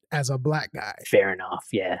get as a black guy. Fair enough.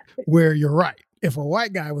 Yeah. Where you're right. If a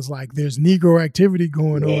white guy was like, there's Negro activity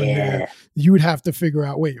going on there, you would have to figure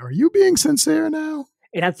out, wait, are you being sincere now?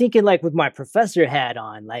 And I'm thinking like with my professor hat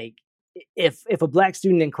on, like if a black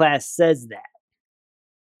student in class says that,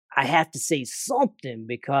 I have to say something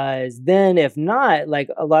because then if not, like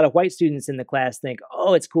a lot of white students in the class think,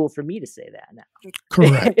 oh, it's cool for me to say that now.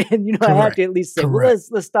 Correct. And I have to at least say, well,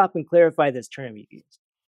 let's stop and clarify this term you used.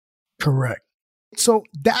 Correct. So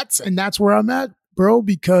that's where I'm at, bro,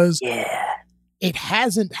 because it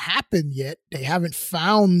hasn't happened yet. They haven't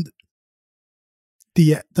found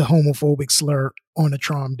the homophobic slur on a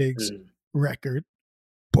Trom Diggs record,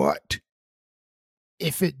 but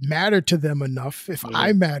if it mattered to them enough, if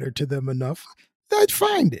I mattered to them enough, they'd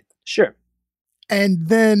find it. Sure. And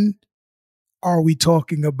then are we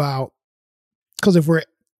talking about, because if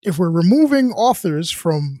we're removing authors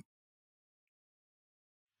from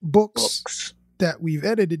books that we've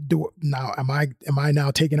edited, now am I now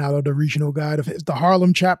taken out of the regional guide of the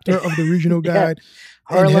Harlem chapter of the regional guide?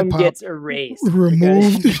 Harlem gets erased,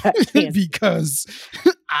 removed because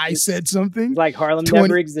I said something like Harlem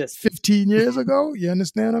never existed 15 years ago. You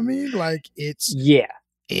understand what I mean? Like it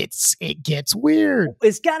gets weird.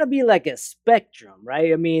 It's got to be like a spectrum,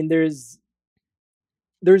 right? I mean, there's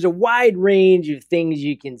a wide range of things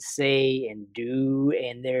you can say and do,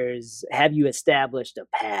 and have you established a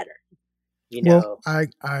pattern? Well, I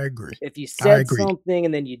agree. If you said something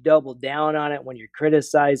and then you double down on it when you're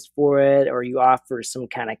criticized for it, or you offer some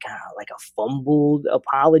kind of like a fumbled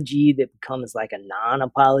apology that becomes like a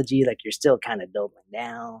non-apology, like you're still kind of doubling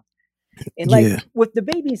down. And like with the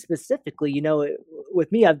baby specifically,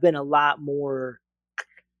 with me, I've been a lot more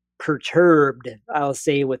perturbed, I'll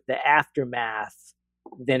say, with the aftermath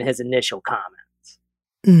than his initial comments.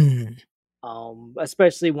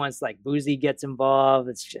 Especially once like Boozy gets involved,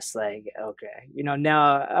 it's just like, okay,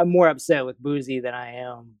 now I'm more upset with Boozy than I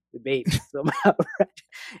am the baby. So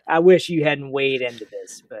I wish you hadn't waded into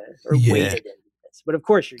this, but of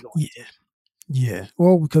course you're going to. Yeah.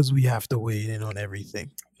 Well, because we have to weigh in on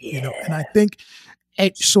everything, and I think,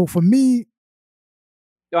 so for me.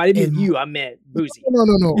 No, I didn't mean you. I meant Boozy.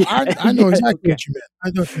 No. I know exactly what you meant.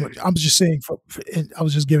 I'm just saying. I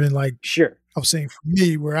was just giving sure. I was saying for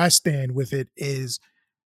me, where I stand with it is,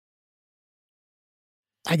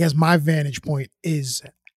 I guess my vantage point is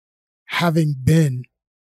having been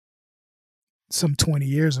some 20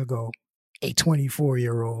 years ago, a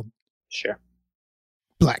 24-year-old sure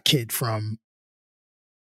Black kid from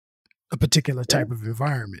a particular type of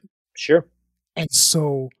environment. Sure. And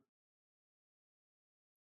so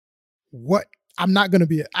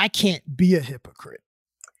I can't be a hypocrite.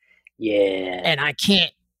 Yeah. And I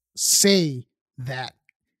can't say that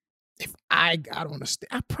if I got on a stage,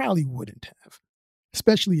 I probably wouldn't have,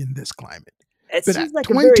 especially in this climate. It seems like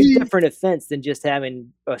a very different offense than just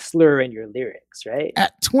having a slur in your lyrics, right?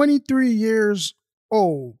 At 23 years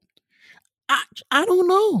old, I don't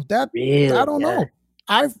know. Really? I don't know.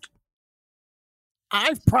 I've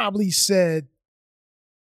probably said,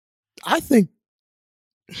 I think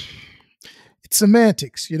it's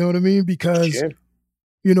semantics, you know what I mean? Because, sure.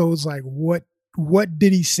 It's like, what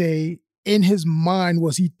did he say? In his mind,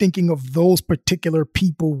 was he thinking of those particular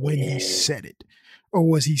people when he said it? Or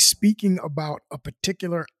was he speaking about a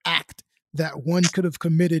particular act that one could have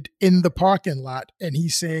committed in the parking lot? And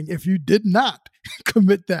he's saying, if you did not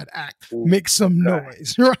commit that act, make some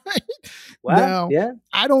noise, right? Wow. Now,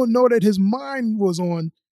 I don't know that his mind was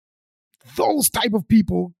on those type of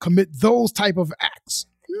people commit those type of acts.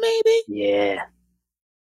 Maybe. Yeah.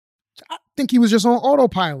 I think he was just on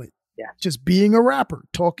autopilot. Yeah. Just being a rapper,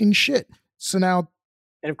 talking shit. So now.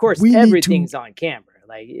 And of course, everything's on camera.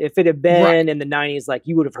 Like if it had been in the 90s, like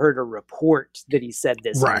you would have heard a report that he said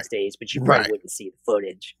this on stage, but you probably wouldn't see the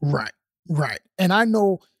footage. Right. And I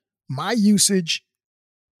know my usage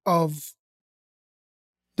of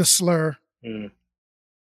the slur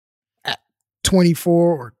at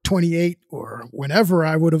 24 or 28 or whenever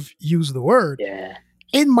I would have used the word. Yeah.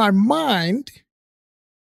 In my mind,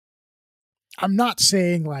 I'm not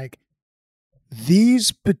saying like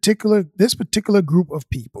this particular group of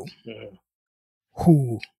people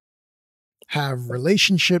who have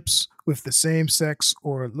relationships with the same sex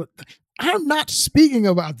I'm not speaking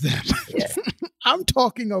about them. Yeah. I'm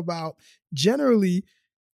talking about generally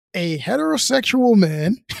a heterosexual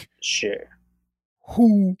man. Sure.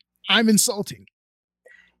 Who I'm insulting.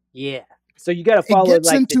 Yeah. So you got to follow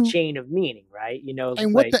the chain of meaning, right?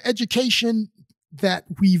 And what the education that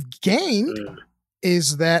we've gained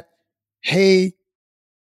is that, hey,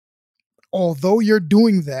 although you're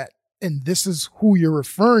doing that, and this is who you're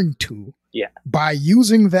referring to, by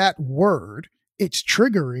using that word, it's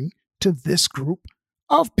triggering to this group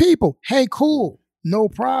of people. Hey, cool. No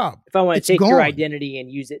problem. If I want to take your identity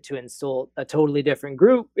and use it to insult a totally different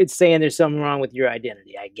group, it's saying there's something wrong with your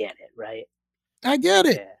identity. I get it, right? I get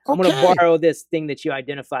it. Yeah. I'm going to borrow this thing that you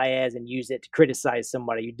identify as and use it to criticize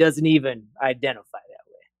somebody who doesn't even identify that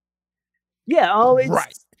way. Yeah.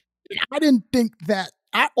 Right. I didn't think that.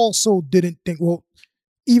 I also didn't think, well,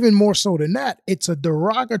 even more so than that, it's a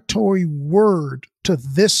derogatory word to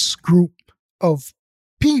this group of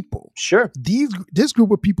people. Sure. This group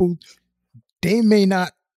of people, they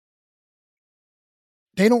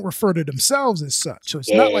don't refer to themselves as such. So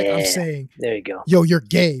it's not like I'm saying, there you go. Yo, you're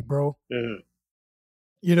gay, bro. Mm-hmm.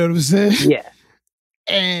 You know what I'm saying? Yeah.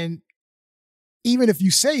 And even if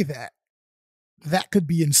you say that, that could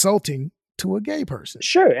be insulting to a gay person.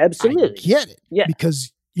 Sure, absolutely. I get it. Yeah.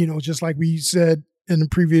 Because, just like we said in the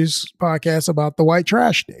previous podcast about the white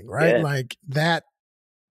trash thing, right? Yeah. Like that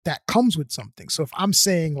comes with something. So if I'm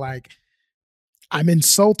saying like, I'm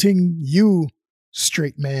insulting you,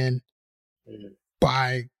 straight man,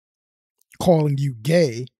 by calling you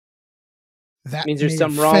gay, that means there's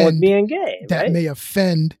something wrong with being gay. That may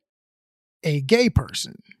offend a gay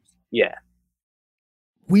person. Yeah.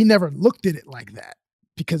 We never looked at it like that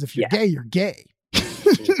because if you're gay, you're gay.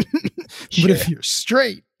 Sure. But if you're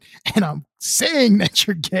straight and I'm saying that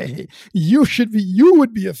you're gay, you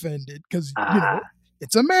would be offended because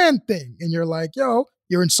it's a man thing. And you're like, yo,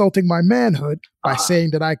 you're insulting my manhood by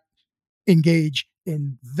saying that I engage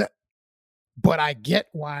in that. But I get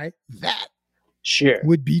why that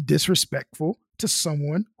would be disrespectful to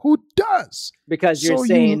someone who does. Because you're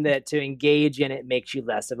saying that to engage in it makes you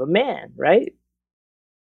less of a man, right?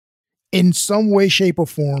 In some way, shape, or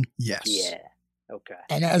form, yes. Yeah. Okay.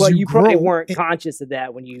 And as you probably weren't conscious of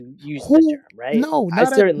that when you used the term, right? No, I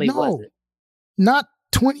certainly wasn't. Not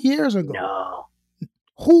 20 years ago. No.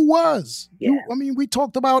 Who was? Yeah. We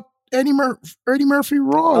talked about Eddie Murphy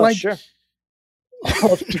Raw. Oh, sure.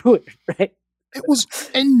 All through it, right? It was,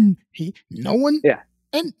 and no one, yeah,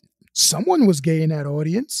 and someone was gay in that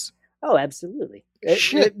audience. Oh, absolutely.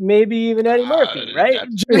 Maybe even Eddie Murphy, right?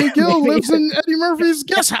 Jimmy Gill lives in Eddie Murphy's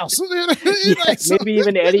guest house. Maybe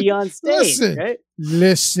even Eddie on stage, right?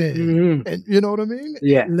 Listen, and you know what I mean?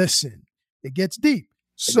 Yeah. Listen, it gets deep.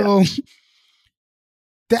 So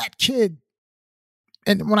that kid,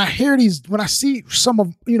 and when I see some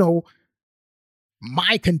of,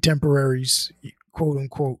 my contemporaries, quote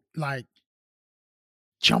unquote, like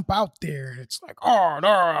jump out there, it's like, oh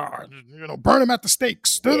no, burn him at the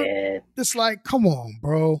stakes. Yeah. It's like, come on,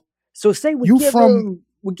 bro. So say we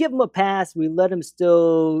give him a pass. We let him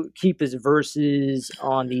still keep his verses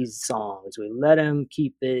on these songs. We let him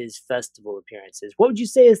keep his festival appearances. What would you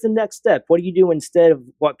say is the next step? What do you do instead of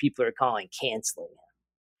what people are calling canceling him?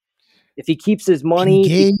 If he keeps his money,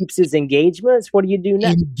 if he keeps his engagements, what do you do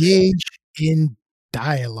next? Engage in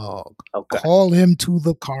dialogue. Okay. Call him to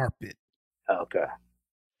the carpet. Okay.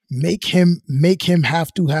 Make him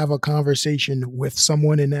have to have a conversation with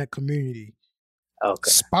someone in that community.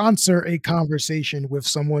 Okay. Sponsor a conversation with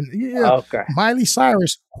someone. Yeah. Okay. Miley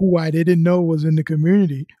Cyrus, who I didn't know was in the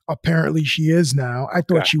community. Apparently she is now. I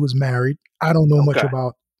thought she was married. I don't know much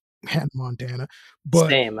about Hannah Montana. But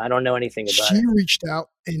same. I don't know anything about it. She reached out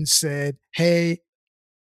and said, hey,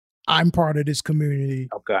 I'm part of this community.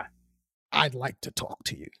 Okay. I'd like to talk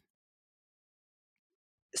to you.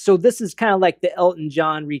 So this is kind of like the Elton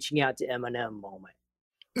John reaching out to Eminem moment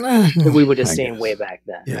that we would have seen way back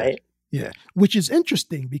then, right? Yeah, which is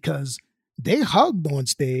interesting because they hugged on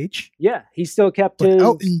stage. Yeah, he still kept his...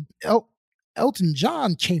 Elton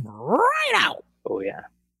John came right out. Oh, yeah.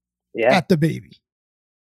 At the baby.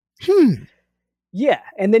 Yeah,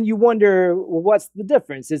 and then you wonder, well, what's the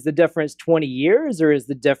difference? Is the difference 20 years or is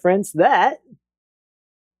the difference that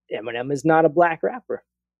Eminem is not a black rapper?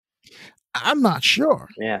 I'm not sure.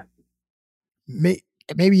 Yeah. Maybe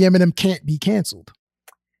Eminem can't be canceled.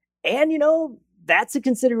 And, that's a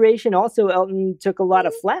consideration. Also, Elton took a lot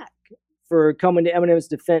of flack for coming to Eminem's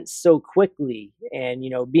defense so quickly and,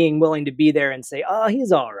 being willing to be there and say, oh,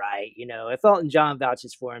 he's all right. If Elton John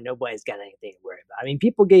vouches for him, nobody's got anything to worry about.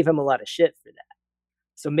 People gave him a lot of shit for that.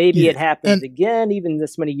 So maybe it happens again, even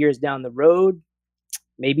this many years down the road.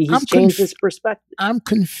 Maybe he's changed his perspective. I'm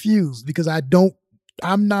confused because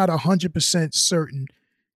I'm not 100% certain,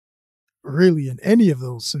 really, in any of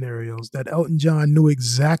those scenarios that Elton John knew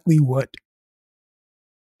exactly what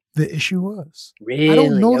the issue was. Really? I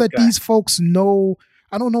don't know that these folks know.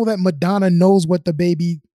 I don't know that Madonna knows what the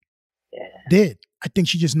baby did. I think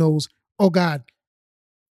she just knows, oh God,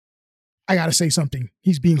 I got to say something.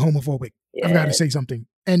 He's being homophobic. Yeah. I've got to say something.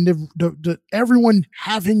 And the everyone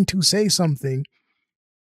having to say something.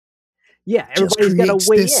 Yeah, everybody's got to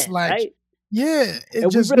weigh in, right? Yeah, we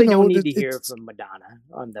really don't need to hear from Madonna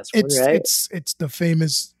on this one, right? It's the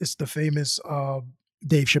famous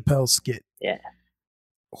Dave Chappelle skit. Yeah.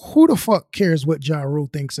 Who the fuck cares what Ja Rule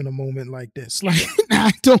thinks in a moment like this? Like,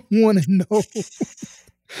 I don't want to know.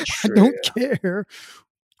 I don't care.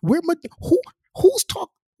 Who's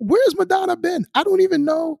talking? Where's Madonna been? I don't even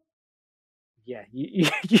know. Yeah,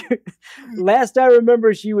 last I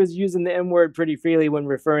remember, she was using the M-word pretty freely when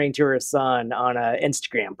referring to her son on an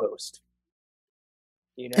Instagram post.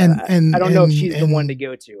 I don't know if she's the one to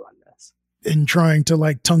go to on this. And trying to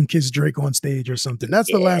like tongue kiss Drake on stage or something.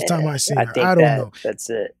 That's the last time I seen her. I don't know. That's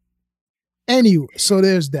it. Anyway, so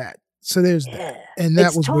there's that. And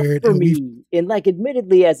that was weird. For me. And like,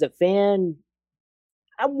 admittedly, as a fan,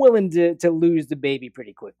 I'm willing to lose the baby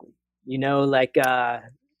pretty quickly.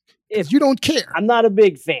 If you don't care. I'm not a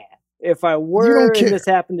big fan. If I were, and this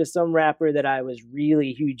happened to some rapper that I was really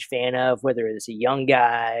a huge fan of, whether it's a young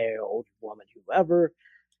guy or older woman, whoever,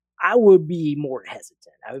 I would be more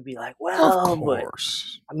hesitant. I would be like, well, but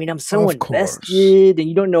I'm so invested, and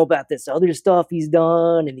you don't know about this other stuff he's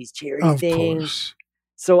done and these charity things.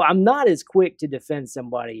 So I'm not as quick to defend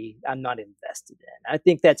somebody I'm not invested in. I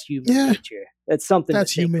think that's human nature. That's something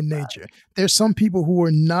that's human nature. There's some people who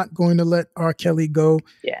are not going to let R. Kelly go.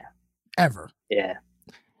 Yeah. Ever. Yeah.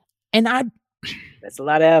 And that's a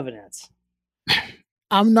lot of evidence.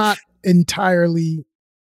 I'm not entirely,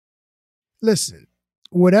 listen,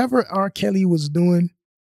 whatever R. Kelly was doing,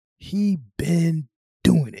 he been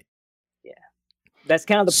doing it. Yeah. That's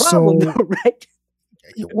kind of the problem, though, right?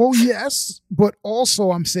 Well, yes, but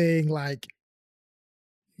also I'm saying like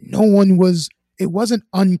it wasn't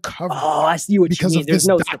uncovered. Oh, I see what because you mean. Of this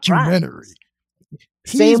documentary. Surprise.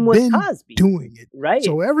 He's Same with been Cosby doing it. Right.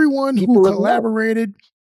 So everyone who collaborated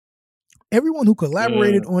everyone who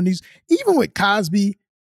collaborated on these, even with Cosby,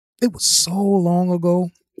 it was so long ago.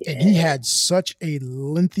 And he had such a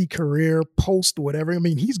lengthy career post whatever. I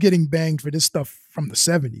mean, he's getting banged for this stuff from the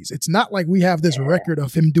 70s. It's not like we have this record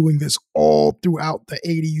of him doing this all throughout the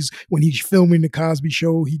 80s when he's filming the Cosby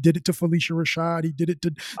Show. He did it to Felicia Rashad. He did it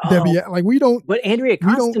to Debbie. Like, we don't. But Andrea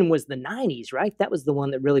Constand was the 90s, right? That was the one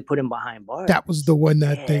that really put him behind bars. That was the one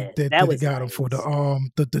that they got him for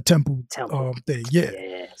the temple thing. Yeah.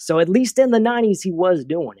 So at least in the 90s, he was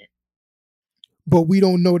doing it. But we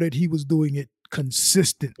don't know that he was doing it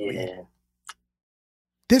consistently. Yeah.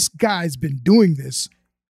 This guy's been doing this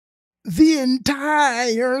the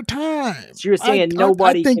entire time. So you're saying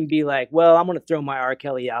nobody can be like, well, I'm going to throw my R.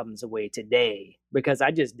 Kelly albums away today because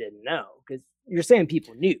I just didn't know. Because you're saying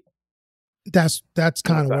people knew. That's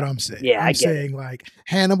kind of what I'm saying. Yeah, I'm saying like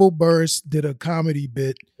Hannibal Buress did a comedy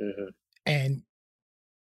bit and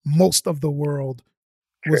most of the world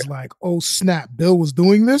was like, oh snap, Bill was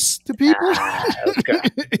doing this to people.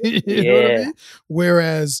 You know what I mean?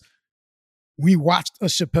 Whereas we watched a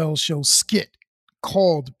Chappelle Show skit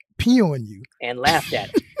called Pee on You and laughed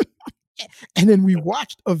at it. And then we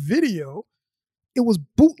watched a video. It was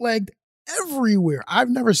bootlegged everywhere. I've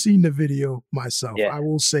never seen the video myself. I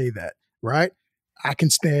will say that, right? I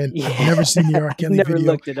can stand. I've never seen the R. Kelly video.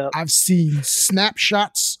 Looked it up. I've seen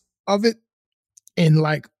snapshots of it in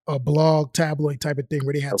like a blog tabloid type of thing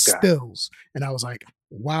where they had stills. And I was like,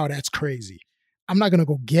 wow, that's crazy. I'm not going to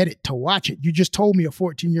go get it to watch it. You just told me a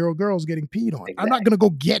 14-year-old girl is getting peed on. I'm not going to go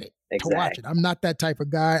get it to watch it. I'm not that type of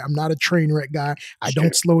guy. I'm not a train wreck guy. I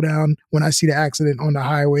don't slow down when I see the accident on the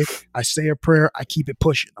highway. I say a prayer. I keep it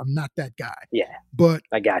pushing. I'm not that guy. Yeah. But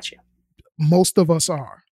I got you. Most of us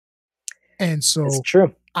are. And so it's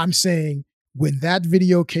true. I'm saying when that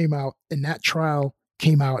video came out and that trial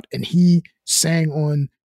came out and he sang on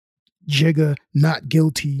Jigga Not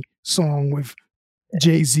Guilty song with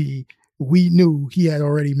Jay-Z, we knew he had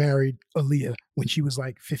already married Aaliyah when she was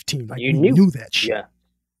like 15. Like we knew that shit. Yeah.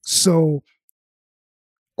 So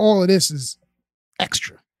all of this is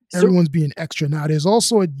extra. Everyone's being extra. Now there's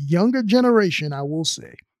also a younger generation, I will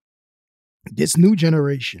say. This new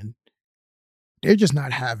generation, they're just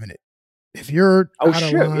not having it. If you're out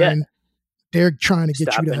of line, they're trying to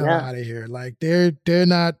get you the hell out of here. Like they're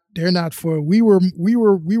not for we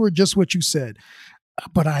were just what you said.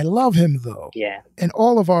 But I love him though. Yeah. And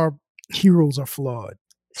all of our heroes are flawed.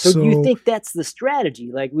 So you think that's the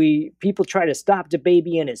strategy? Like people try to stop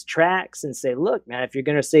DaBaby in his tracks and say, look, man, if you're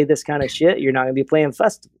gonna say this kind of shit, you're not gonna be playing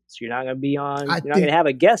festivals. You're not gonna be on you're not gonna have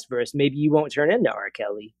a guest verse. Maybe you won't turn into R.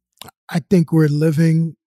 Kelly. I think we're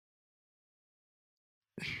living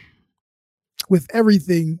with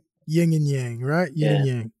everything yin and yang, right? Yin and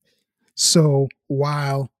yang. So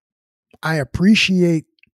while I appreciate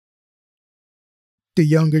the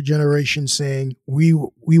younger generation saying we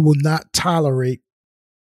will not tolerate,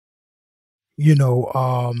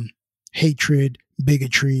 hatred,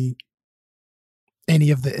 bigotry, any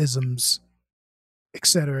of the isms, et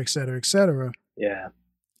cetera, et cetera, et cetera. Yeah.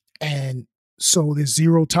 And so there's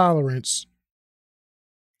zero tolerance.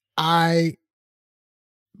 I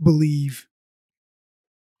believe,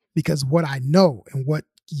 because what I know and what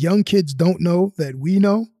young kids don't know that we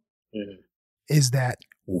know is that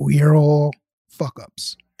we're all fuck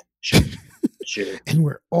ups. Sure. And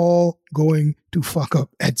we're all going to fuck up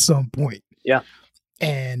at some point. Yeah.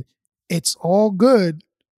 And it's all good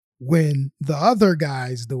when the other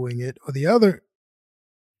guy's doing it or the other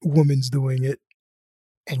woman's doing it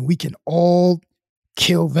and we can all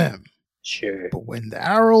kill them. Sure. But when the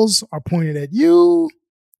arrows are pointed at you,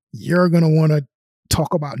 you're going to want to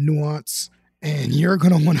talk about nuance and you're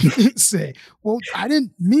going to want to say, well, I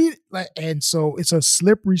didn't mean it. And so it's a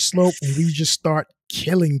slippery slope and we just start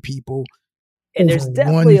killing people. And there's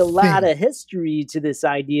definitely a lot of history to this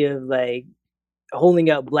idea of like holding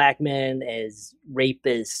up black men as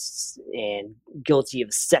rapists and guilty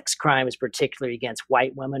of sex crimes, particularly against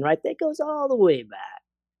white women, right? That goes all the way back.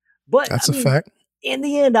 But that's a fact. In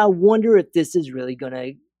the end, I wonder if this is really going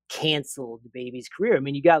to cancel DaBaby's career. I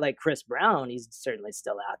mean, you got like Chris Brown. He's certainly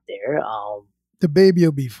still out there. DaBaby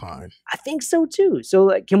will be fine. I think so too. So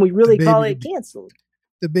like, can we really call it canceled?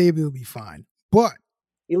 DaBaby will be fine. But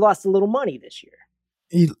he lost a little money this year.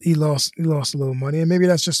 He lost a little money. And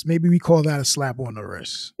maybe we call that a slap on the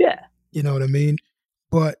wrist. Yeah. You know what I mean?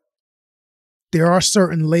 But there are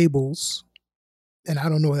certain labels, and I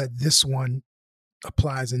don't know that this one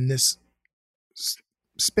applies in this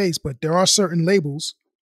space, but there are certain labels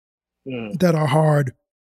that are hard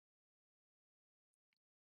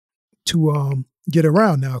to get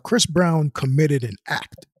around. Now, Chris Brown committed an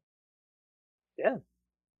act. Yeah.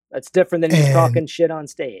 That's different than just talking shit on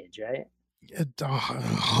stage, right?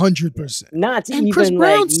 100%. Not to and even Chris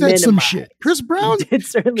Brown like said minimize. some shit. Chris Brown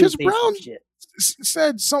Chris Brown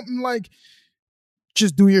said something like,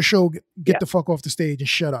 just do your show, get the fuck off the stage and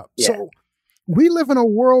shut up. Yeah. So we live in a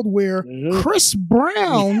world where Chris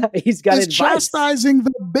Brown he's got is advice. chastising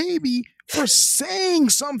the baby for saying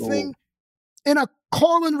something in a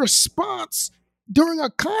call and response during a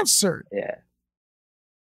concert. Yeah.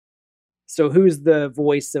 So who's the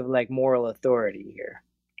voice of like moral authority here?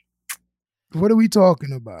 What are we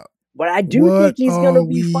talking about? But I do think he's going to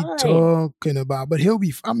be fine. What are we talking about? But he'll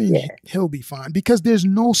be, I mean, he'll be fine because there's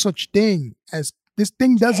no such thing as, this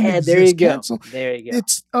thing doesn't exist. There you go. Cancel. There you go.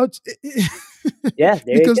 It's there because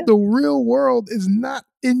you go. the real world is not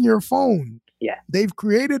in your phone. Yeah. They've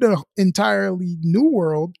created an entirely new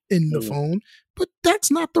world in the phone, but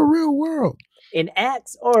that's not the real world. And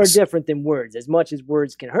acts are different than words, as much as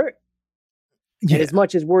words can hurt. Yeah. And as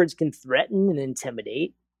much as words can threaten and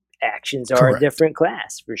intimidate, actions are a different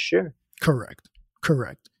class, for sure. Correct.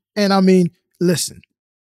 And I mean, listen.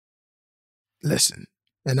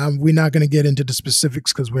 And we're not going to get into the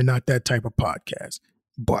specifics because we're not that type of podcast.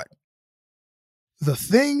 But the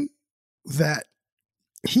thing that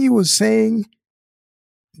he was saying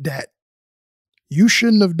that you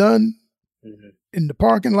shouldn't have done in the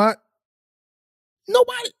parking lot,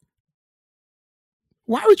 nobody.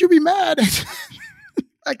 Why would you be mad?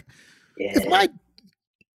 Like,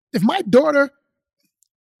 if my daughter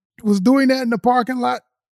was doing that in the parking lot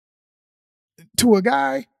to a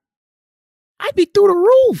guy, I'd be through the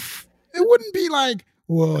roof. It wouldn't be like,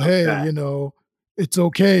 well, hey, you know, it's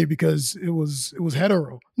okay because it was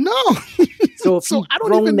hetero. No. So if I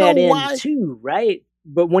don't even know why too, right?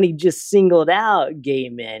 But when he just singled out gay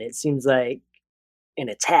men, it seems like an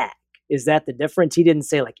attack. Is that the difference? He didn't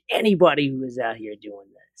say like anybody who was out here doing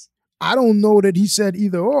this. I don't know that he said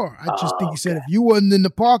either or. I just think he said if you wasn't in the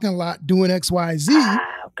parking lot doing XYZ.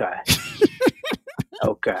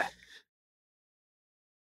 Okay.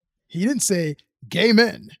 He didn't say gay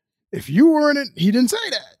men. If you weren't in, he didn't say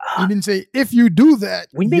that. He didn't say if you do that.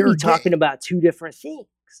 We may be talking about two different things.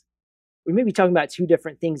 We may be talking about two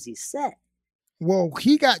different things he said. Well,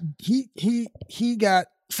 he got,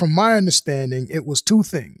 from my understanding, it was two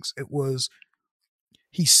things. It was,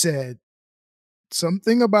 he said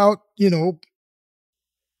something about, you know,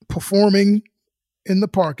 performing in the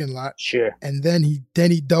parking lot. Sure. And then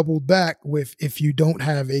he doubled back with if you don't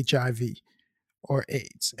have HIV or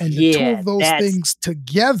AIDS. And the two of those things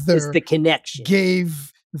together is the connection.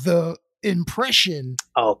 Gave the impression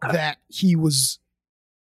that he was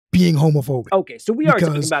being homophobic. Okay, so we are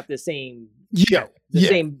talking about the same show.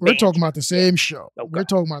 We're talking about the same show. Okay. We're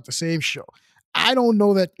talking about the same show. I don't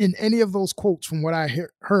know that in any of those quotes from what I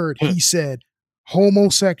heard, he said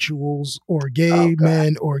homosexuals or gay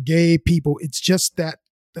men or gay people. It's just that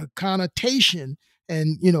the connotation,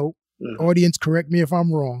 and, you know, audience, correct me if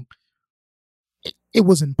I'm wrong, it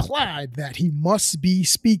was implied that he must be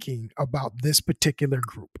speaking about this particular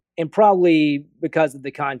group. And probably because of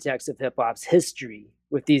the context of hip hop's history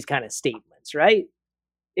with these kind of statements, right?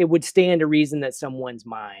 It would stand to reason that someone's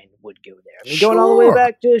mind would go there. I mean, going all the way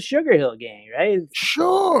back to Sugar Hill Gang, right?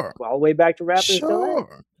 Sure. All the way back to Rappers Delight.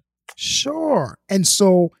 Sure. And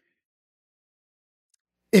so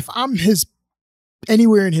if I'm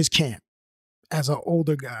anywhere in his camp as an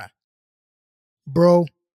older guy, bro,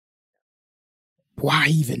 why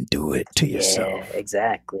even do it to yourself? Yeah,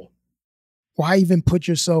 exactly. Why even put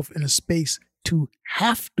yourself in a space to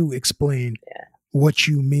have to explain what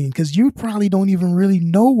you mean? Because you probably don't even really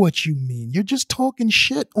know what you mean. You're just talking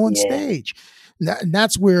shit on stage. And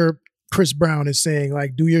that's where Chris Brown is saying,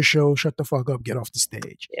 like, do your show, shut the fuck up, get off the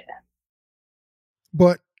stage. Yeah.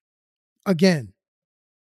 But again,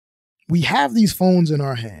 we have these phones in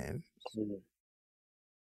our hand.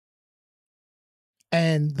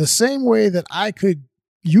 And the same way that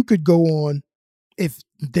you could go on if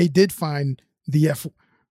they did find the F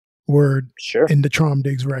word in the Traum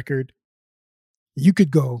Diggs record, you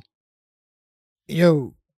could go,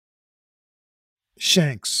 yo,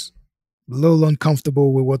 Shanks, a little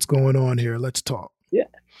uncomfortable with what's going on here. Let's talk. Yeah.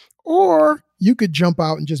 Or you could jump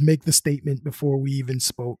out and just make the statement before we even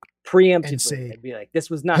spoke. Preemptively. And say, I'd be like, this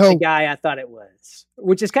was not the guy I thought it was.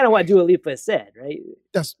 Which is kind of what Dua Lipa said, right?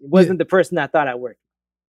 It wasn't the person I thought I worked.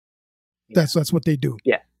 That's what they do.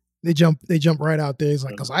 Yeah. They jump right out there. It's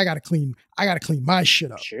like, cause I gotta clean my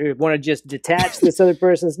shit up. Sure. Want to just detach this other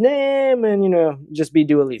person's name and, you know, just be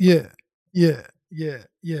Dua Lipa. Yeah.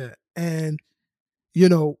 And, you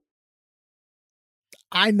know,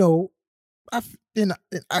 I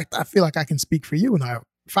feel like I can speak for you. And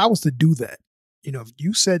if I was to do that, you know, if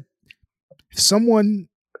you said something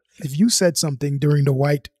during the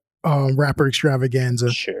white rapper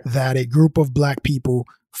extravaganza Sure. that a group of black people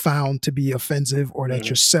found to be offensive, or that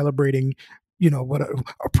you're celebrating, what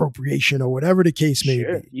appropriation or whatever the case may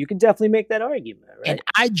be. You can definitely make that argument, right? And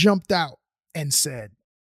I jumped out and said,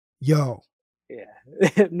 yo,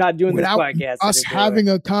 not doing this podcast. Us having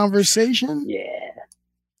a conversation,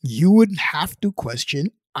 you would have to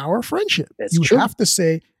question our friendship. You would have to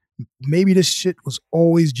say, maybe this shit was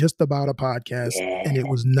always just about a podcast and it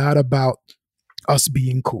was not about us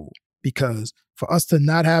being cool. Because for us to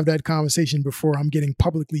not have that conversation before I'm getting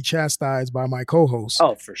publicly chastised by my co-host.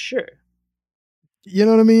 Oh, for sure. You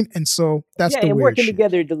know what I mean? And so that's the weird working shit.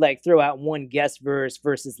 Together to like throw out one guest verse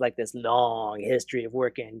versus like this long history of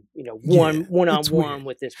working, one-on-one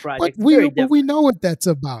with this project. But we know what that's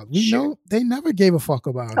about. We know they never gave a fuck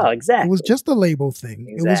about it. Oh, exactly. It was just a label thing.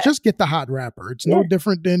 Exactly. It was just get the hot rapper. It's no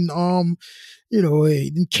different than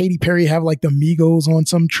didn't Katy Perry have like the Migos on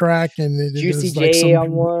some track and Juicy was like J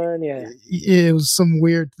on one, it was some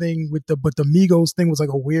weird thing with but the Migos thing was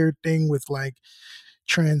like a weird thing with like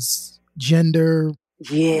transgender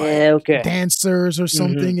dancers or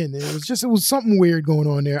something, and it was something weird going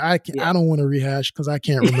on there. I don't want to rehash because I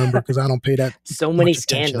can't remember because I don't pay that so many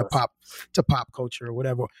attention to pop culture or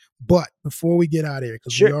whatever. But before we get out of here,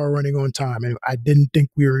 because we are running on time, and I didn't think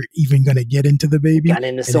we were even going to get into the baby. Got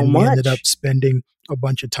into so much. We ended up spending a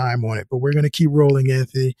bunch of time on it, but we're going to keep rolling,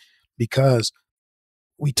 Anthony, because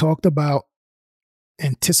we talked about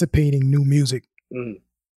anticipating new music.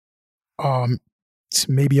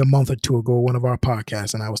 Maybe a month or two ago, one of our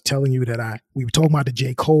podcasts, and I was telling you that we were talking about the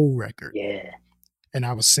J. Cole record. Yeah. And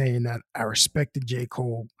I was saying that I respected J.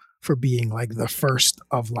 Cole for being like the first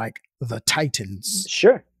of like the Titans.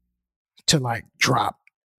 Sure. To like drop.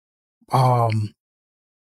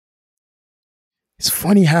 It's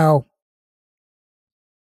funny how,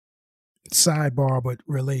 sidebar but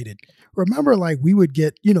related. Remember like we would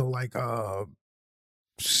get,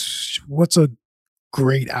 what's a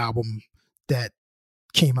great album that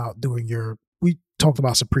came out during we talked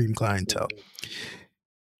about Supreme Clientele.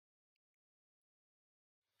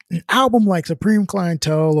 An album like Supreme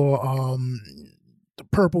Clientele or the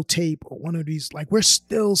Purple Tape or one of these, like we're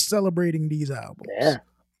still celebrating these albums. Yeah.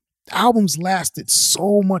 Albums lasted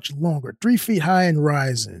so much longer. 3 Feet High and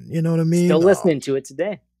Rising, you know what I mean? Still listening to it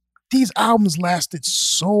today. These albums lasted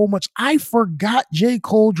so much. I forgot J.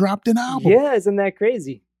 Cole dropped an album. Yeah, isn't that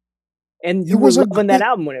crazy? And you were loving that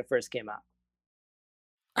album when it first came out.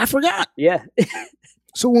 I forgot. Yeah.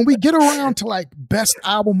 So when we get around to like best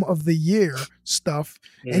album of the year stuff,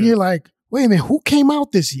 and you're like, wait a minute, who came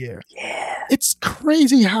out this year? Yeah. It's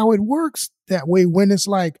crazy how it works that way when it's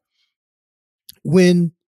like,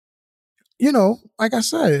 when, like I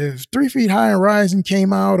said, if 3 Feet High and Rising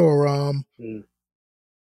came out or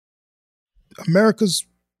America's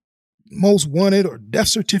Most Wanted or Death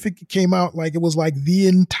Certificate came out, like it was like the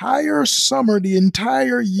entire summer, the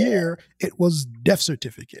entire year, it was Death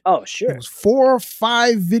Certificate. Oh, sure. It was 4 or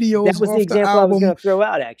 5 videos. That was the example I was going to throw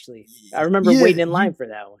out, actually. I remember waiting in line for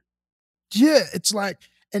that one. Yeah, it's like,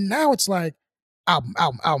 and now it's like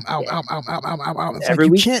album. It's Every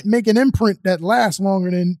like week. You can't make an imprint that lasts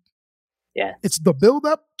longer than. Yeah, it's the build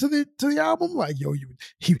up to the album. Like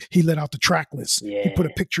he let out the track list. Yeah. He put a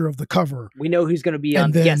picture of the cover. We know who's going to be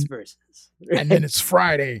on the guest verses. And then it's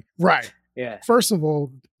Friday, right? Yeah. First of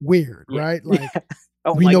all, weird, right? Like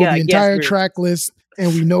we know the entire track list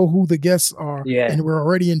and we know who the guests are. Yeah. And we're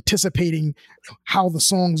already anticipating how the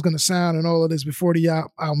song's going to sound and all of this before the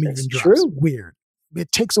album even drops. True. Weird.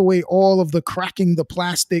 It takes away all of the cracking the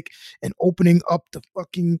plastic and opening up the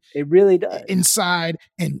fucking. It really does. Inside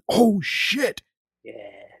and oh shit. Yeah.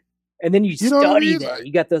 And then you study that. Like,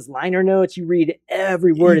 you got those liner notes. You read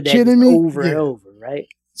every word of that over and over, right?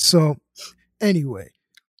 So anyway,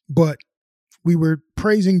 but we were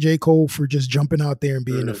praising J. Cole for just jumping out there and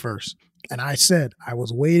being the first. And I said I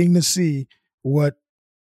was waiting to see what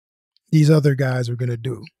these other guys are gonna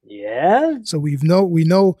do. Yeah. So we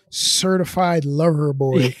know Certified Lover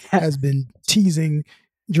Boy has been teasing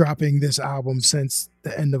dropping this album since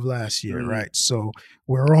the end of last year, right? So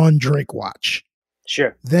we're on Drake watch.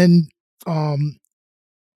 Sure. Then Yeezus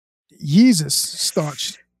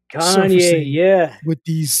starts Kanye, with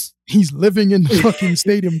these. He's living in the fucking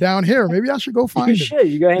stadium down here. Maybe I should go find him.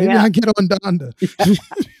 You go hang Maybe out. I get on Donda.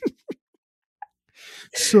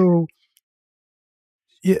 So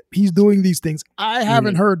yeah, he's doing these things. I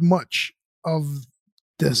haven't heard much of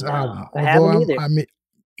this album. I haven't either.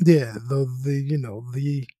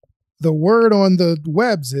 The word on the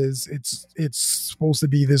webs is it's supposed to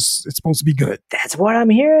be this. It's supposed to be good. That's what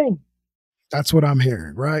I'm hearing. That's what I'm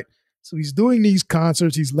hearing, right? So he's doing these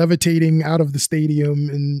concerts. He's levitating out of the stadium,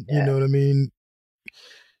 and you know what I mean.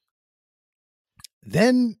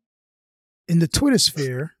 Then in the Twitter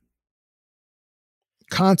sphere,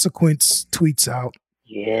 Consequence tweets out,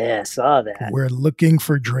 yeah, I saw that. We're looking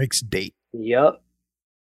for Drake's date. Yep.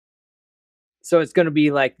 So it's going to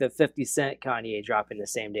be like the 50 Cent Kanye dropping the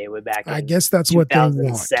same day. We're back in I guess that's what they want.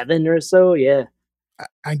 2007 or so, yeah.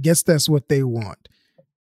 I guess that's what they want.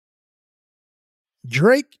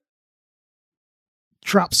 Drake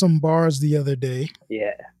dropped some bars the other day.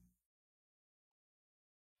 Yeah.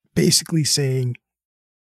 Basically saying,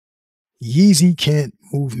 Yeezy can't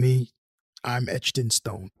move me. I'm etched in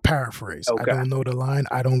stone. Paraphrase. Okay. I don't know the line.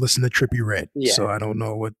 I don't listen to Trippie Redd. Yeah. So I don't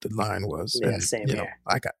know what the line was. Yeah, and, same here.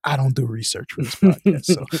 I don't do research for this podcast.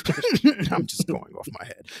 So I'm just going off my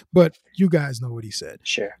head. But you guys know what he said.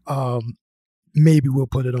 Sure. Maybe we'll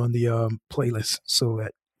put it on the playlist so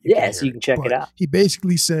that so you can check it out. He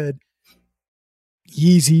basically said,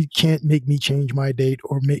 Yeezy can't make me change my date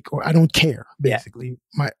or I don't care. Basically,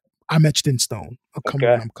 I'm etched in stone. I'm coming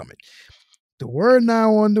when I'm coming. The word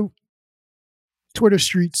now on the Twitter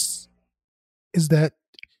streets is that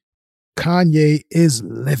Kanye is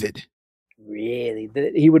livid. Really?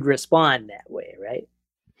 He would respond that way, right?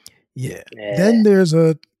 Yeah. Then there's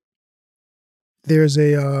a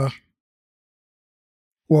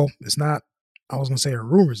well, it's not, I was going to say a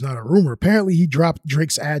rumor. It's not a rumor. Apparently he dropped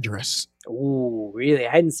Drake's address. Ooh, really?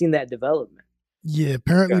 I hadn't seen that development. Yeah,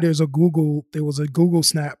 apparently there was a Google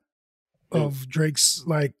snap of Drake's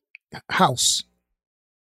like house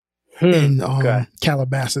in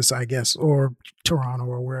Calabasas, I guess, or Toronto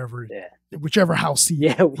or wherever. Yeah. Whichever house he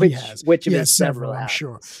has. Which he of has his several, I'm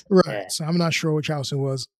sure. Right. So I'm not sure which house it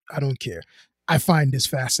was. I don't care. I find this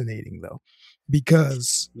fascinating though,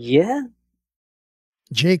 because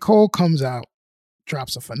J. Cole comes out,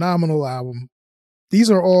 drops a phenomenal album. These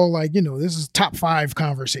are all like, this is top 5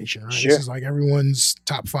 conversation, right? Sure. This is like everyone's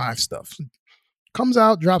top 5 stuff. Comes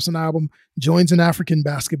out, drops an album, joins an African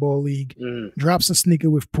basketball league, drops a sneaker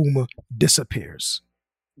with Puma, disappears.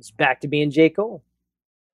 It's back to being J. Cole.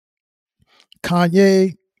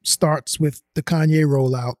 Kanye starts with the Kanye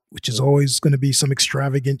rollout, which is always going to be some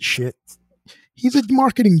extravagant shit. He's a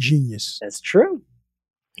marketing genius. That's true.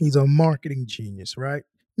 He's a marketing genius, right?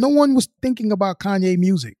 No one was thinking about Kanye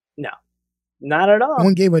music. No, not at all.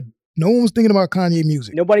 No one was thinking about Kanye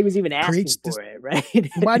music. Nobody was even asking for it, right?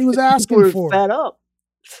 Nobody was asking for it. Fed up.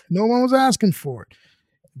 No one was asking for it.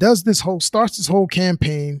 Starts this whole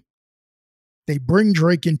campaign. They bring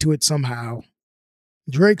Drake into it somehow.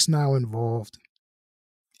 Drake's now involved.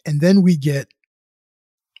 And then we get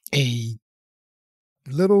a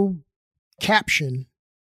little caption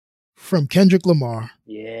from Kendrick Lamar.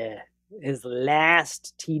 Yeah. His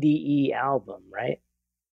last TDE album, right?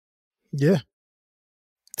 Yeah.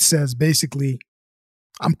 It says basically,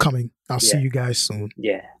 I'm coming. I'll see you guys soon.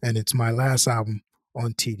 Yeah. And it's my last album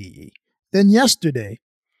on TDE. Then yesterday,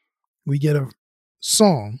 we get a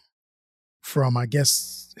song from, I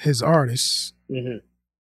guess, his artist. Keem,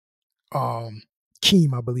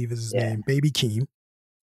 I believe is his name. Baby Keem.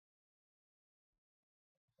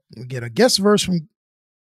 We get a guest verse from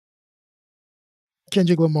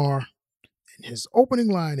Kendrick Lamar. And his opening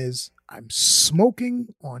line is, I'm smoking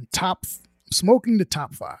the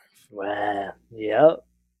top 5. Wow. Yep.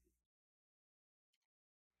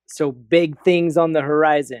 So big things on the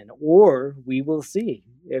horizon, or we will see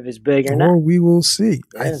if it's big or not. Or we will see.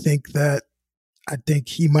 Yeah. I think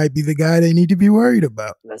he might be the guy they need to be worried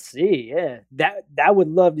about. Let's see. Yeah. That would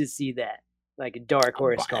love to see that. Like a dark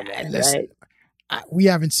horse comeback, right? We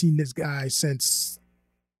haven't seen this guy since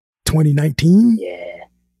 2019. Yeah.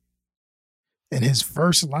 And his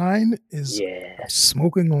first line is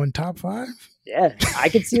smoking on top 5. Yeah, I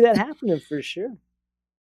could see that happening for sure.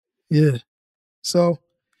 Yeah. So,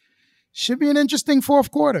 should be an interesting fourth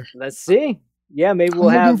quarter. Let's see. Yeah, maybe we'll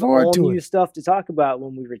have all new stuff to talk about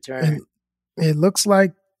when we return. And it looks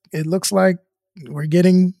like we're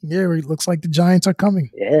getting, it looks like the Giants are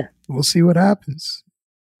coming. Yeah. We'll see what happens.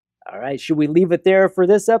 All right. Should we leave it there for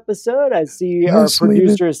this episode? I see our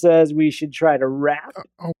producer says we should try to wrap.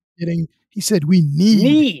 He said we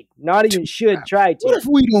need. Not even should try to. What if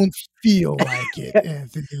we don't feel like it,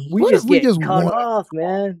 Anthony? We just get cut off,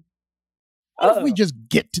 man. What if we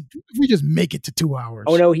just make it to 2 hours?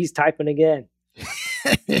 Oh no, he's typing again.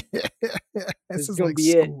 This is like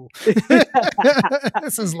school.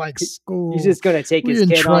 This is like school. He's just gonna take his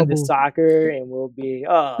kid on to soccer, and we'll be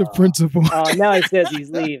the principal. Oh, now he says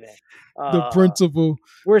he's leaving. The principal.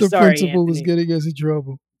 We're sorry, principal Anthony. is getting us in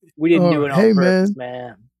trouble. We didn't do it on purpose,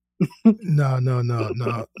 man. No.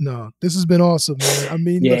 This has been awesome, man. I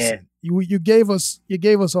mean, listen, you gave us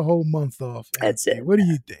a whole month off. That's it. What do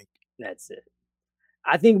you think? That's it.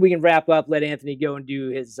 I think we can wrap up, let Anthony go and do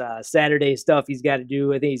his Saturday stuff he's got to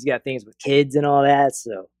do. I think he's got things with kids and all that.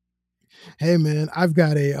 So, hey man, I've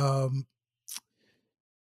got a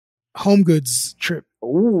home goods trip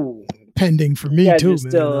pending for me too,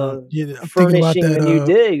 just, man. I'm furnishing the new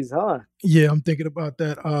digs, huh? Yeah, I'm thinking about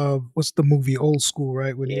that. What's the movie Old School,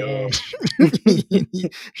 right? When he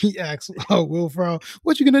asks Will Ferrell,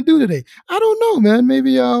 "What you gonna do today?" I don't know, man.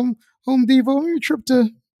 Maybe Home Depot, maybe a trip to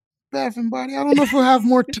Bath and Body. I don't know if we'll have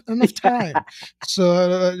enough time.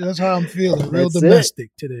 So that's how I'm feeling. Real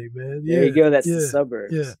domestic today, man. There you go. That's the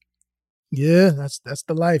suburbs. Yeah, that's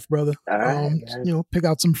the life, brother. All right, pick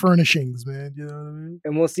out some furnishings, man. You know what I mean?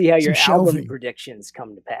 And we'll see how your album predictions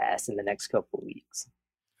come to pass in the next couple of weeks.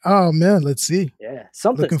 Oh man, let's see. Yeah,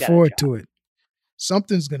 looking forward to it.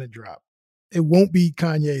 Something's gonna drop. It won't be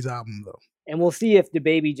Kanye's album though. And we'll see if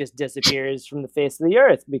DaBaby just disappears from the face of the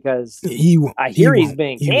earth because I hear he's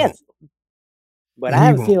being canceled. But I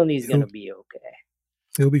have a feeling he's gonna be okay.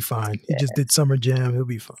 He'll be fine. He just did Summer Jam. He'll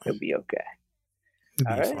be fine. He'll be okay.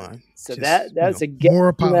 All right. Fine. So that's a get more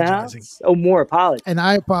apologizing. Oh, more apology. And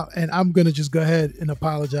I'm gonna just go ahead and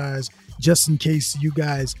apologize just in case you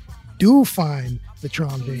guys do find the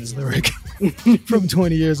Traum Days lyric from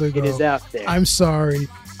 20 years ago. It is out there. I'm sorry.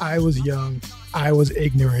 I was young. I was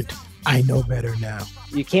ignorant. I know better now.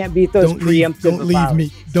 You can't beat those preemptive. Don't leave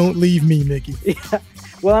me. Don't leave me, Mickey. Yeah.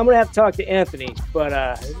 Well, I'm going to have to talk to Anthony, but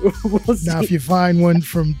we'll see. Now, if you find one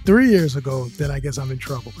from 3 years ago, then I guess I'm in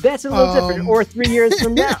trouble. That's a little different. Or 3 years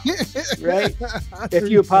from now, right? If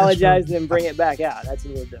you apologize and then bring it back out, that's a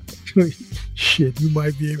little different. Shit, you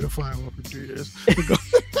might be able to find one from 3 years ago.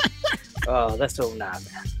 Oh, that's so man.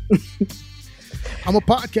 I'm a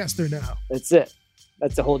podcaster now. That's it.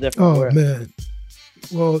 That's a whole different world. Oh, man.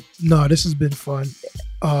 Well, no, this has been fun.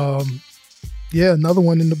 Yeah, another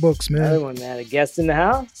one in the books, man. Another one, man. A Guest in the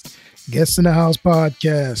House? Guest in the House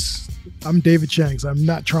podcast. I'm David Shanks. I'm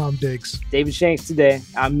not Traum Diggs. David Shanks today.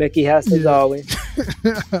 I'm Mickey Hess as always.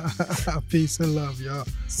 Peace and love, y'all.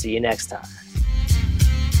 See you next time.